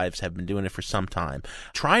the Hives have been doing it for some time,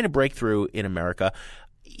 trying to break through in America.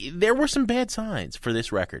 There were some bad signs for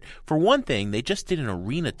this record. For one thing, they just did an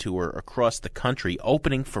arena tour across the country,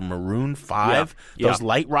 opening for Maroon 5, those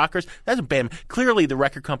light rockers. That's a band. Clearly, the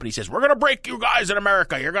record company says, we're going to break you guys in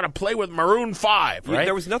America. You're going to play with Maroon 5, right?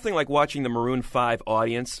 There was nothing like watching the Maroon 5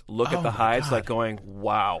 audience look at the Hives like going,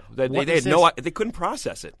 wow. They couldn't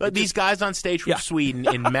process it. These guys on stage from Sweden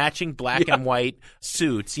in matching black and white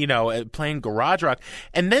suits, playing garage rock.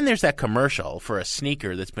 And then there's that commercial for a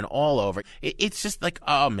sneaker that's been all over. It's just like,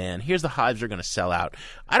 oh man, here's the Hives are going to sell out.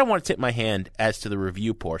 I don't want to tip my hand as to the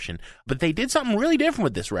review portion, but they did something really different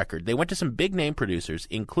with this record. They went to some big name producers,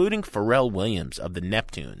 including Pharrell Williams of the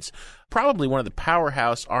Neptunes, probably one of the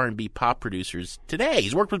powerhouse R&B pop producers today.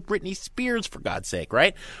 He's worked with Britney Spears, for God's sake,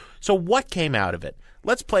 right? So what came out of it?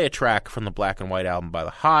 Let's play a track from the Black and White album by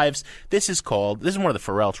the Hives. This is one of the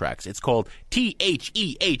Pharrell tracks. It's called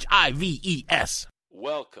THEHIVES.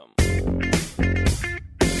 Welcome.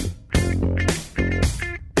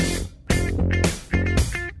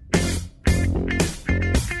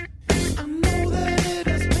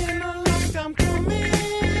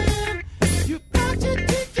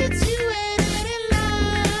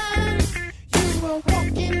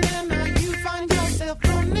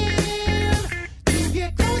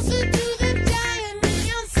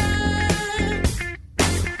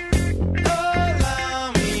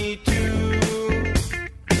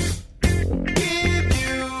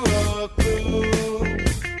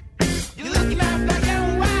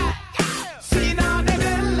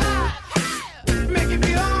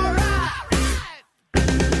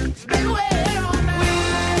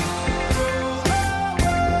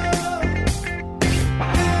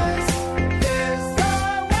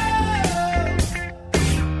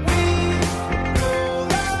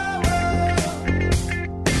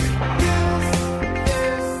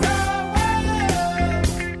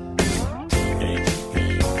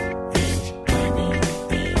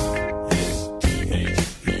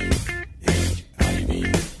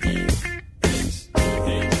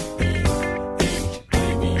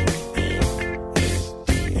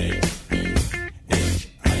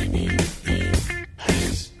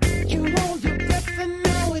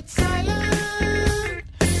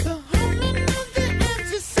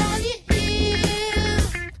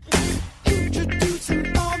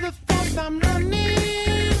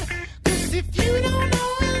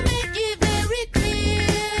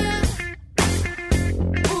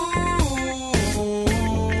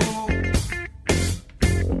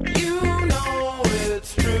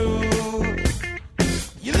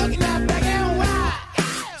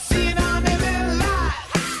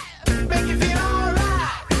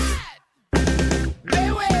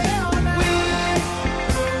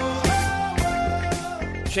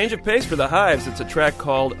 Change of pace for the Hives. It's a track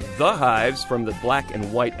called The Hives from the Black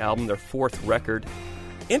and White album, their fourth record.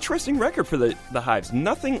 Interesting record for the Hives.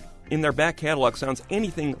 Nothing in their back catalog sounds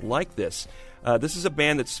anything like this. This is a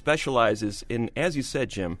band that specializes in, as you said,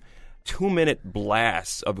 Jim, 2-minute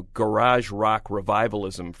blasts of garage rock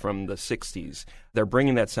revivalism from the 60s. They're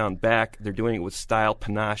bringing that sound back. They're doing it with style,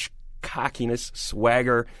 panache, cockiness,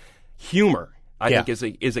 swagger, humor. I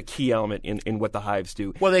think is a key element in what the Hives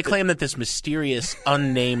do. Well, they claim that this mysterious,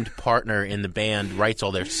 unnamed partner in the band writes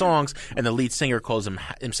all their songs, and the lead singer calls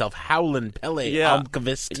himself Howlin' Pelle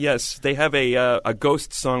Almqvist. Yes, they have a ghost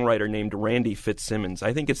songwriter named Randy Fitzsimmons.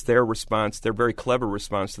 I think it's their very clever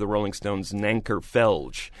response to the Rolling Stones' Nanker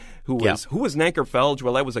Felge. Who was Nanker Felge?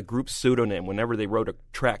 Well, that was a group pseudonym. Whenever they wrote a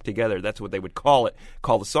track together, that's what they would call the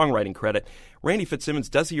songwriting credit. Randy Fitzsimmons,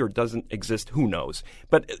 does he or doesn't exist? Who knows?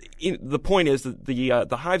 But the point is that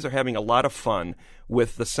the Hives are having a lot of fun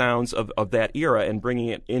with the sounds of that era and bringing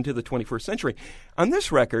it into the 21st century. On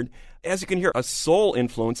this record, as you can hear, a soul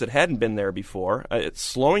influence that hadn't been there before. It's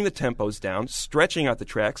slowing the tempos down, stretching out the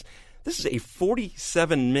tracks. This is a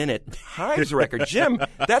 47-minute Hives record. Jim,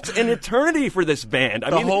 that's an eternity for this band.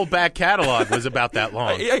 The whole back catalog was about that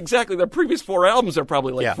long. Yeah, exactly. Their previous 4 albums are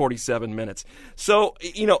probably 47 minutes. So,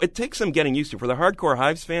 it takes some getting used to. For the hardcore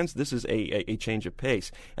Hives fans, this is a change of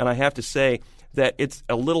pace. And I have to say that it's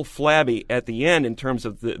a little flabby at the end in terms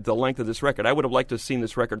of the length of this record. I would have liked to have seen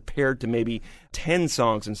this record paired to maybe 10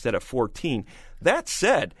 songs instead of 14. That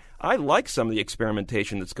said, I like some of the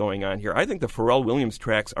experimentation that's going on here. I think the Pharrell Williams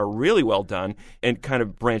tracks are really well done and kind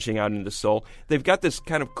of branching out into the soul. They've got this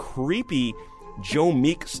kind of creepy Joe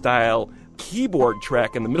Meek style keyboard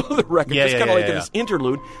track in the middle of the record, just kind of like this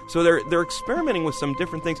interlude. So they're experimenting with some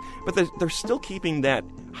different things, but they're still keeping that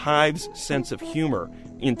Hives sense of humor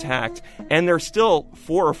intact, and there's still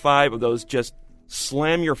 4 or 5 of those just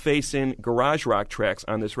slam your face in garage rock tracks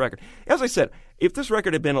on this record. As I said, if this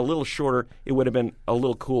record had been a little shorter, it would have been a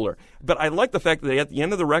little cooler. But I like the fact that at the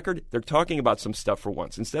end of the record, they're talking about some stuff for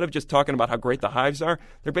once. Instead of just talking about how great the Hives are,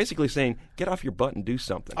 they're basically saying, get off your butt and do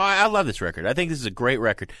something. Oh, I love this record. I think this is a great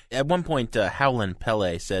record. At one point, Howlin'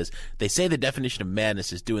 Pele says, they say the definition of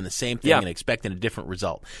madness is doing the same thing and expecting a different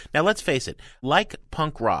result. Now, let's face it. Like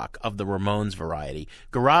punk rock of the Ramones variety,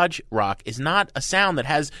 garage rock is not a sound that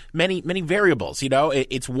has many variables. You know,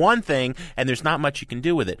 it's one thing, and there's not much you can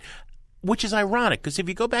do with it. Which is ironic, because if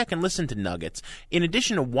you go back and listen to Nuggets, in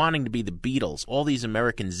addition to wanting to be the Beatles, all these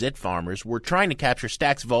American zit farmers were trying to capture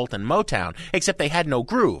Stax Volt and Motown, except they had no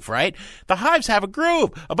groove, right? The Hives have a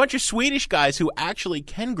groove. A bunch of Swedish guys who actually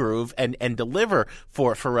can groove and deliver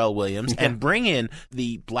for Pharrell Williams and bring in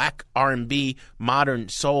the black R&B modern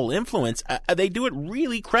soul influence. They do it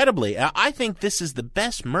really credibly. I think this is the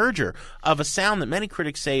best merger of a sound that many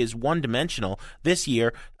critics say is one-dimensional this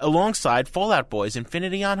year, alongside Fall Out Boy's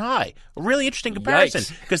Infinity on High. A really interesting comparison,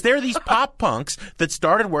 because they're these pop punks that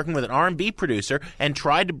started working with an R&B producer and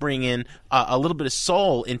tried to bring in a little bit of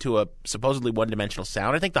soul into a supposedly one-dimensional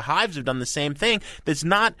sound. I think the Hives have done the same thing. That's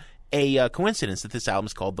not a coincidence that this album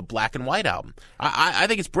is called the Black and White Album. I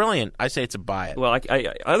think it's brilliant. I say it's a buy it. Well,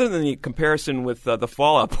 I other than the comparison with the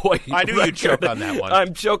Fall Out Boy, I knew you'd choke on that one.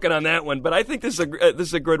 I'm choking on that one, but I think this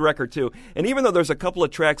is a good record too. And even though there's a couple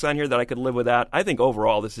of tracks on here that I could live without, I think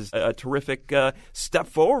overall this is a terrific step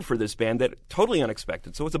forward for this band that totally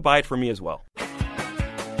unexpected. So it's a buy it for me as well.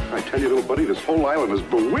 I tell you, little buddy, this whole island is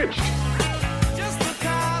bewitched.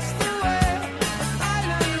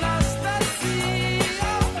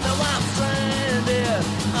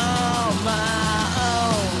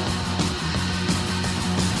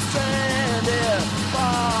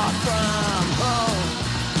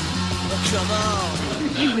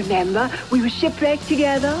 You remember, we were shipwrecked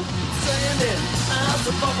together.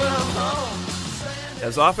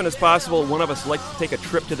 As often as possible, one of us likes to take a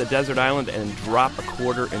trip to the desert island and drop a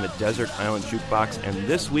quarter in the desert island jukebox, and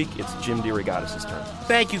this week it's Jim DeRogatis' turn.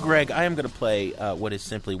 Thank you, Greg. I am going to play what is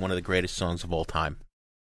simply one of the greatest songs of all time.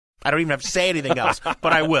 I don't even have to say anything else,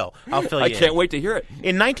 but I will. I'll fill you in. I can't wait to hear it.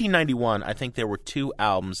 In 1991, I think there were 2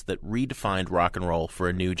 albums that redefined rock and roll for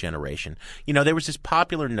a new generation. You know, there was this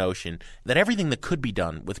popular notion that everything that could be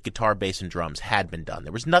done with guitar, bass, and drums had been done.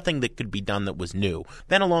 There was nothing that could be done that was new.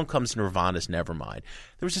 Then along comes Nirvana's Nevermind.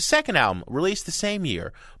 There was a second album released the same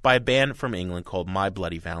year by a band from England called My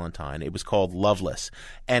Bloody Valentine. It was called Loveless.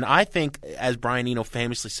 And I think, as Brian Eno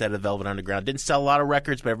famously said of Velvet Underground, didn't sell a lot of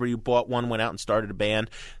records, but everybody who bought one went out and started a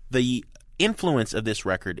band. The influence of this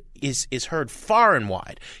record is heard far and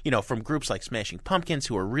wide, you know, from groups like Smashing Pumpkins,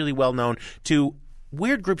 who are really well known, to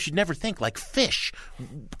weird groups you'd never think, like Phish,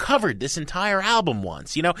 covered this entire album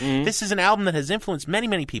once. You know, This is an album that has influenced many,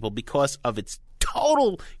 many people because of its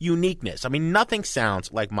total uniqueness. I mean, nothing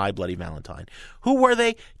sounds like My Bloody Valentine. Who were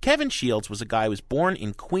they? Kevin Shields was a guy who was born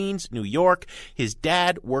in Queens, New York. His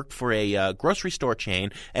dad worked for a grocery store chain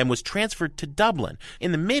and was transferred to Dublin.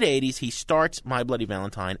 In the mid-'80s, he starts My Bloody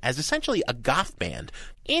Valentine as essentially a goth band.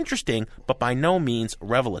 Interesting, but by no means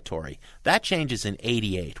revelatory. That changes in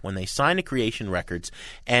 88 when they sign to Creation Records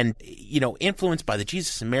and, you know, influenced by the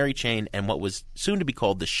Jesus and Mary chain and what was soon to be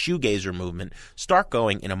called the shoegazer movement, start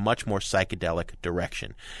going in a much more psychedelic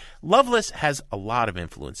direction. Loveless has a lot of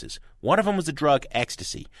influences. One of them was the drug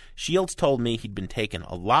ecstasy. Shields told me he'd been taking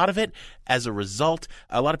a lot of it. As a result,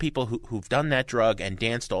 a lot of people who've done that drug and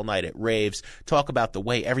danced all night at raves talk about the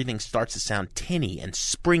way everything starts to sound tinny and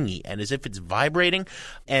springy and as if it's vibrating.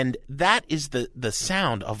 And that is the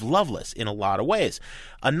sound of Loveless in a lot of ways.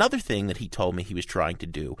 Another thing that he told me he was trying to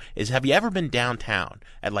do is, have you ever been downtown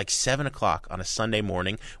at like 7 o'clock on a Sunday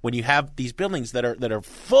morning when you have these buildings that are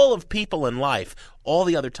full of people and life all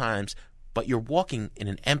the other times, but you're walking in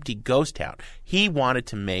an empty ghost town? He wanted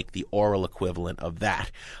to make the oral equivalent of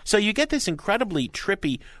that. So you get this incredibly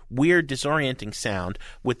trippy, weird, disorienting sound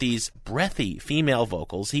with these breathy female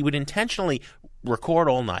vocals. He would intentionally record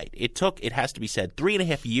all night. It took, it has to be said,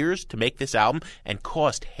 3.5 years to make this album and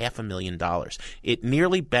cost $500,000. It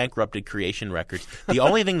nearly bankrupted Creation Records. The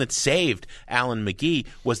only thing that saved Alan McGee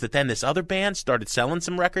was that then this other band started selling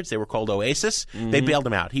some records. They were called Oasis. They bailed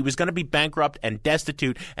him out. He was going to be bankrupt and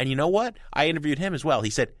destitute. And you know what? I interviewed him as well. He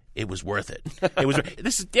said, it was worth it.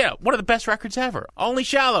 This is one of the best records ever. Only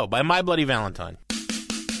Shallow by My Bloody Valentine.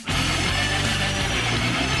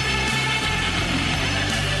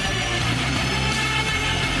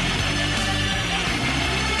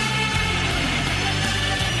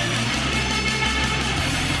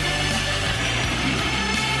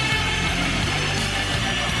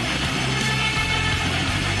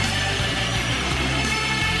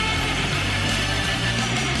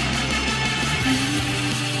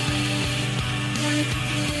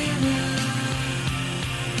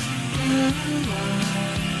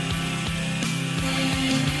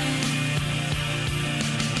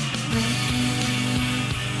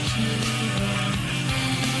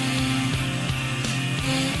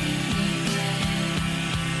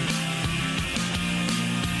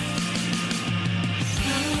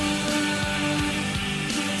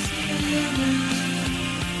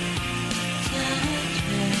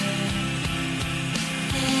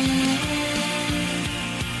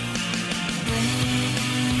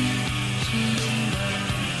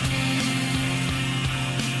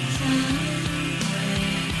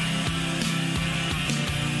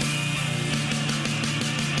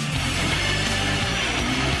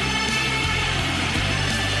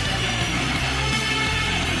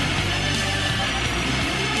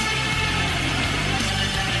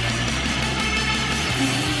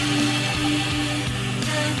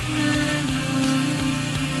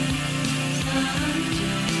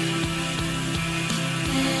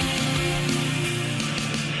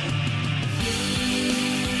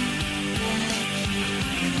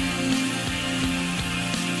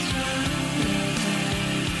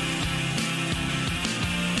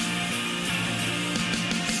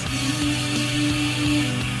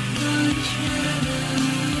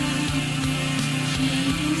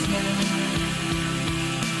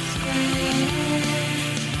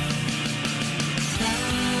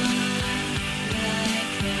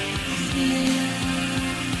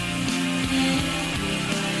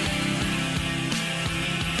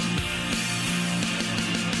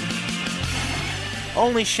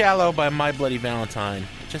 Only Shallow by My Bloody Valentine.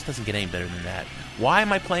 It just doesn't get any better than that. Why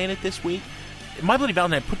am I playing it this week? My Bloody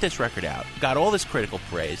Valentine put this record out, got all this critical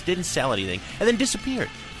praise, didn't sell anything, and then disappeared.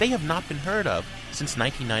 They have not been heard of since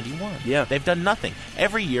 1991. Yeah. They've done nothing.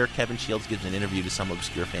 Every year, Kevin Shields gives an interview to some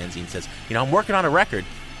obscure fanzine and says, I'm working on a record,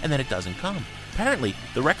 and then it doesn't come. Apparently,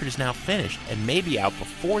 the record is now finished and may be out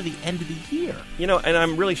before the end of the year. And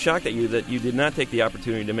I'm really shocked at you that you did not take the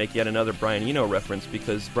opportunity to make yet another Brian Eno reference,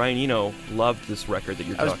 because Brian Eno loved this record that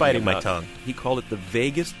you're talking about. I was biting my tongue. He called it the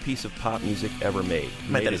vaguest piece of pop music ever made.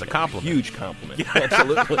 I meant that as a compliment. Huge compliment. Yeah.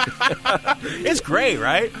 Absolutely. It's great,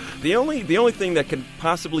 right? The only thing that can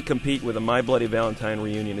possibly compete with a My Bloody Valentine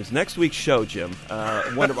reunion is next week's show, Jim.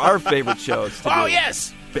 One of our favorite shows to do. Oh,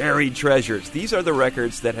 yes! Buried Treasures. These are the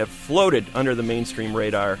records that have floated under the mainstream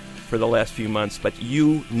radar for the last few months, but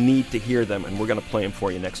you need to hear them, and we're going to play them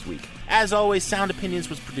for you next week. As always, Sound Opinions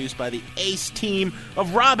was produced by the ace team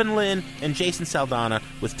of Robin Lynn and Jason Saldana,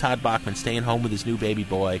 with Todd Bachman staying home with his new baby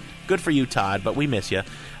boy. Good for you, Todd, but we miss you.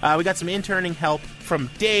 We got some interning help from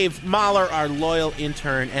Dave Mahler, our loyal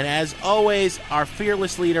intern, and as always, our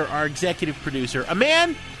fearless leader, our executive producer, a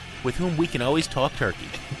man with whom we can always talk turkey,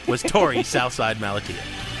 was Tori Southside Malatia.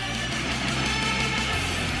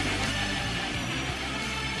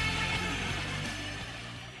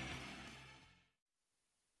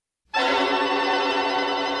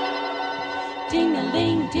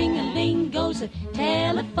 Ding-a-ling, ding-a-ling goes a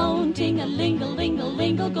telephone.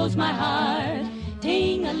 Ding-a-ling-a-ling-a-lingle goes my heart.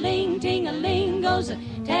 Ding-a-ling, ding-a-ling goes a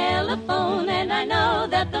telephone, and I know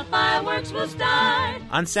that the fireworks will start.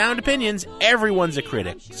 On Sound Opinions, everyone's a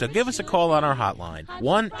critic, so give us a call on our hotline,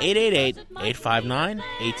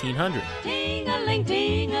 1-888-859-1800. Ding-a-ling,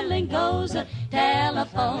 ding-a-ling goes a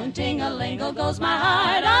telephone. Ding-a-lingle goes my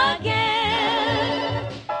heart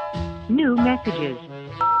again. New messages.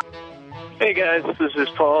 Hey guys, this is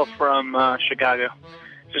Paul from Chicago.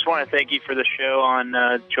 Just want to thank you for the show on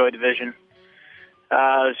Joy Division. It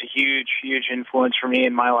was a huge, huge influence for me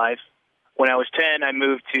in my life. When I was 10, I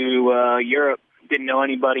moved to Europe. Didn't know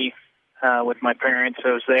anybody with my parents.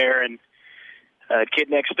 I was there, and a kid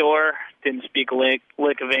next door didn't speak a lick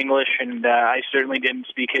of English, and I certainly didn't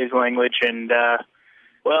speak his language. And,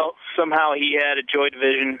 somehow he had a Joy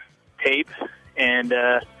Division tape, and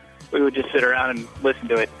we would just sit around and listen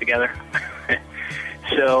to it together.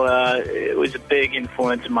 So it was a big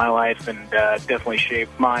influence in my life, and definitely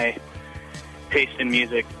shaped my taste in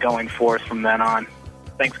music going forth from then on.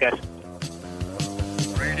 Thanks, guys.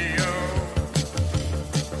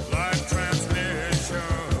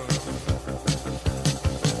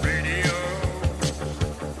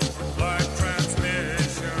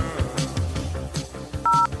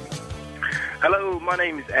 my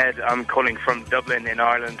name is Ed. I'm calling from Dublin in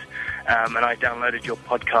Ireland, and I downloaded your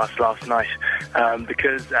podcast last night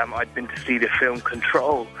because I'd been to see the film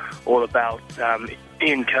Control, all about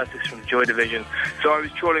Ian Curtis from Joy Division. So I was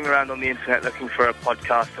trawling around on the internet looking for a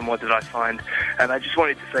podcast, and what did I find? And I just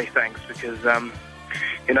wanted to say thanks because,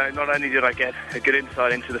 not only did I get a good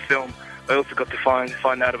insight into the film, I also got to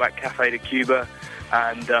find out about Café de Cuba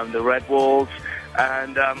and the Red Walls.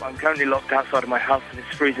 And I'm currently locked outside of my house and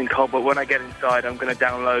it's freezing cold, but when I get inside I'm going to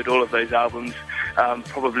download all of those albums,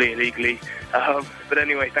 probably illegally. But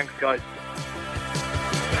anyway, thanks guys.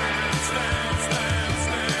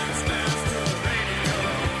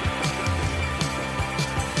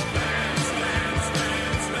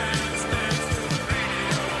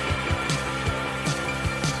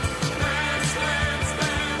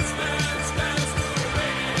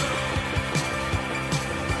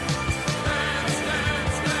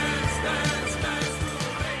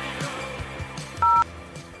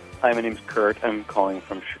 Hi, my name's Kurt. I'm calling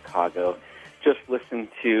from Chicago. Just listened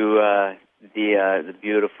to the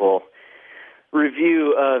beautiful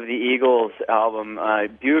review of the Eagles album.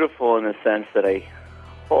 Beautiful in the sense that I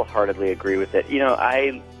wholeheartedly agree with it.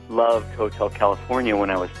 I loved Hotel California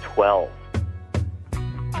when I was 12.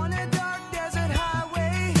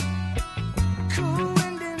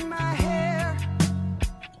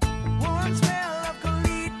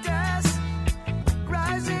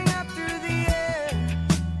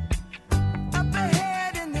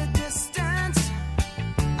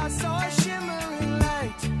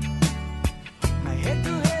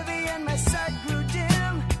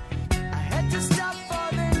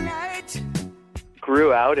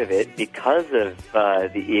 Grew out of it because of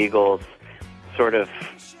the Eagles' sort of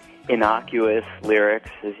innocuous lyrics.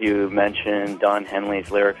 As you mentioned, Don Henley's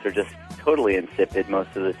lyrics are just totally insipid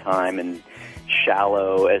most of the time and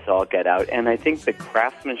shallow as all get out. And I think the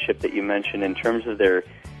craftsmanship that you mentioned in terms of their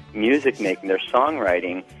music making, their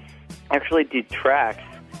songwriting, actually detracts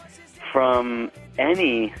from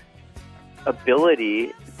any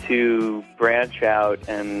ability to branch out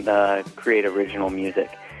and create original music.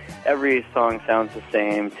 Every song sounds the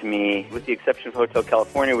same to me, with the exception of Hotel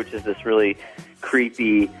California, which is this really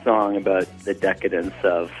creepy song about the decadence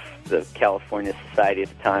of the California society at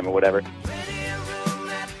the time or whatever.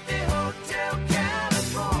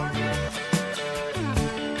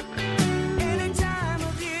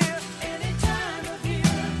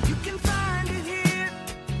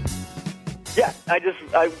 Yeah, I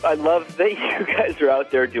love that you guys are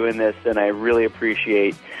out there doing this, and I really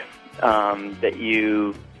appreciate that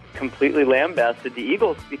you completely lambasted the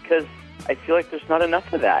Eagles, because I feel like there's not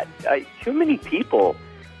enough of that. Too many people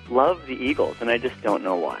love the Eagles, and I just don't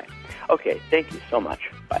know why. Okay, thank you so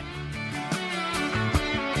much. Bye.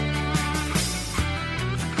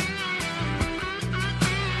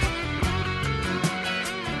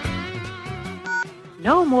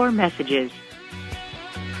 No more messages.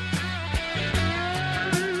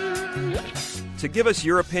 To give us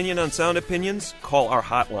your opinion on Sound Opinions, call our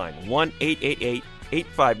hotline,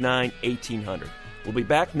 1-888-859-1800. We'll be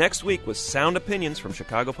back next week with Sound Opinions from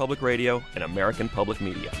Chicago Public Radio and American Public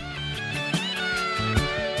Media.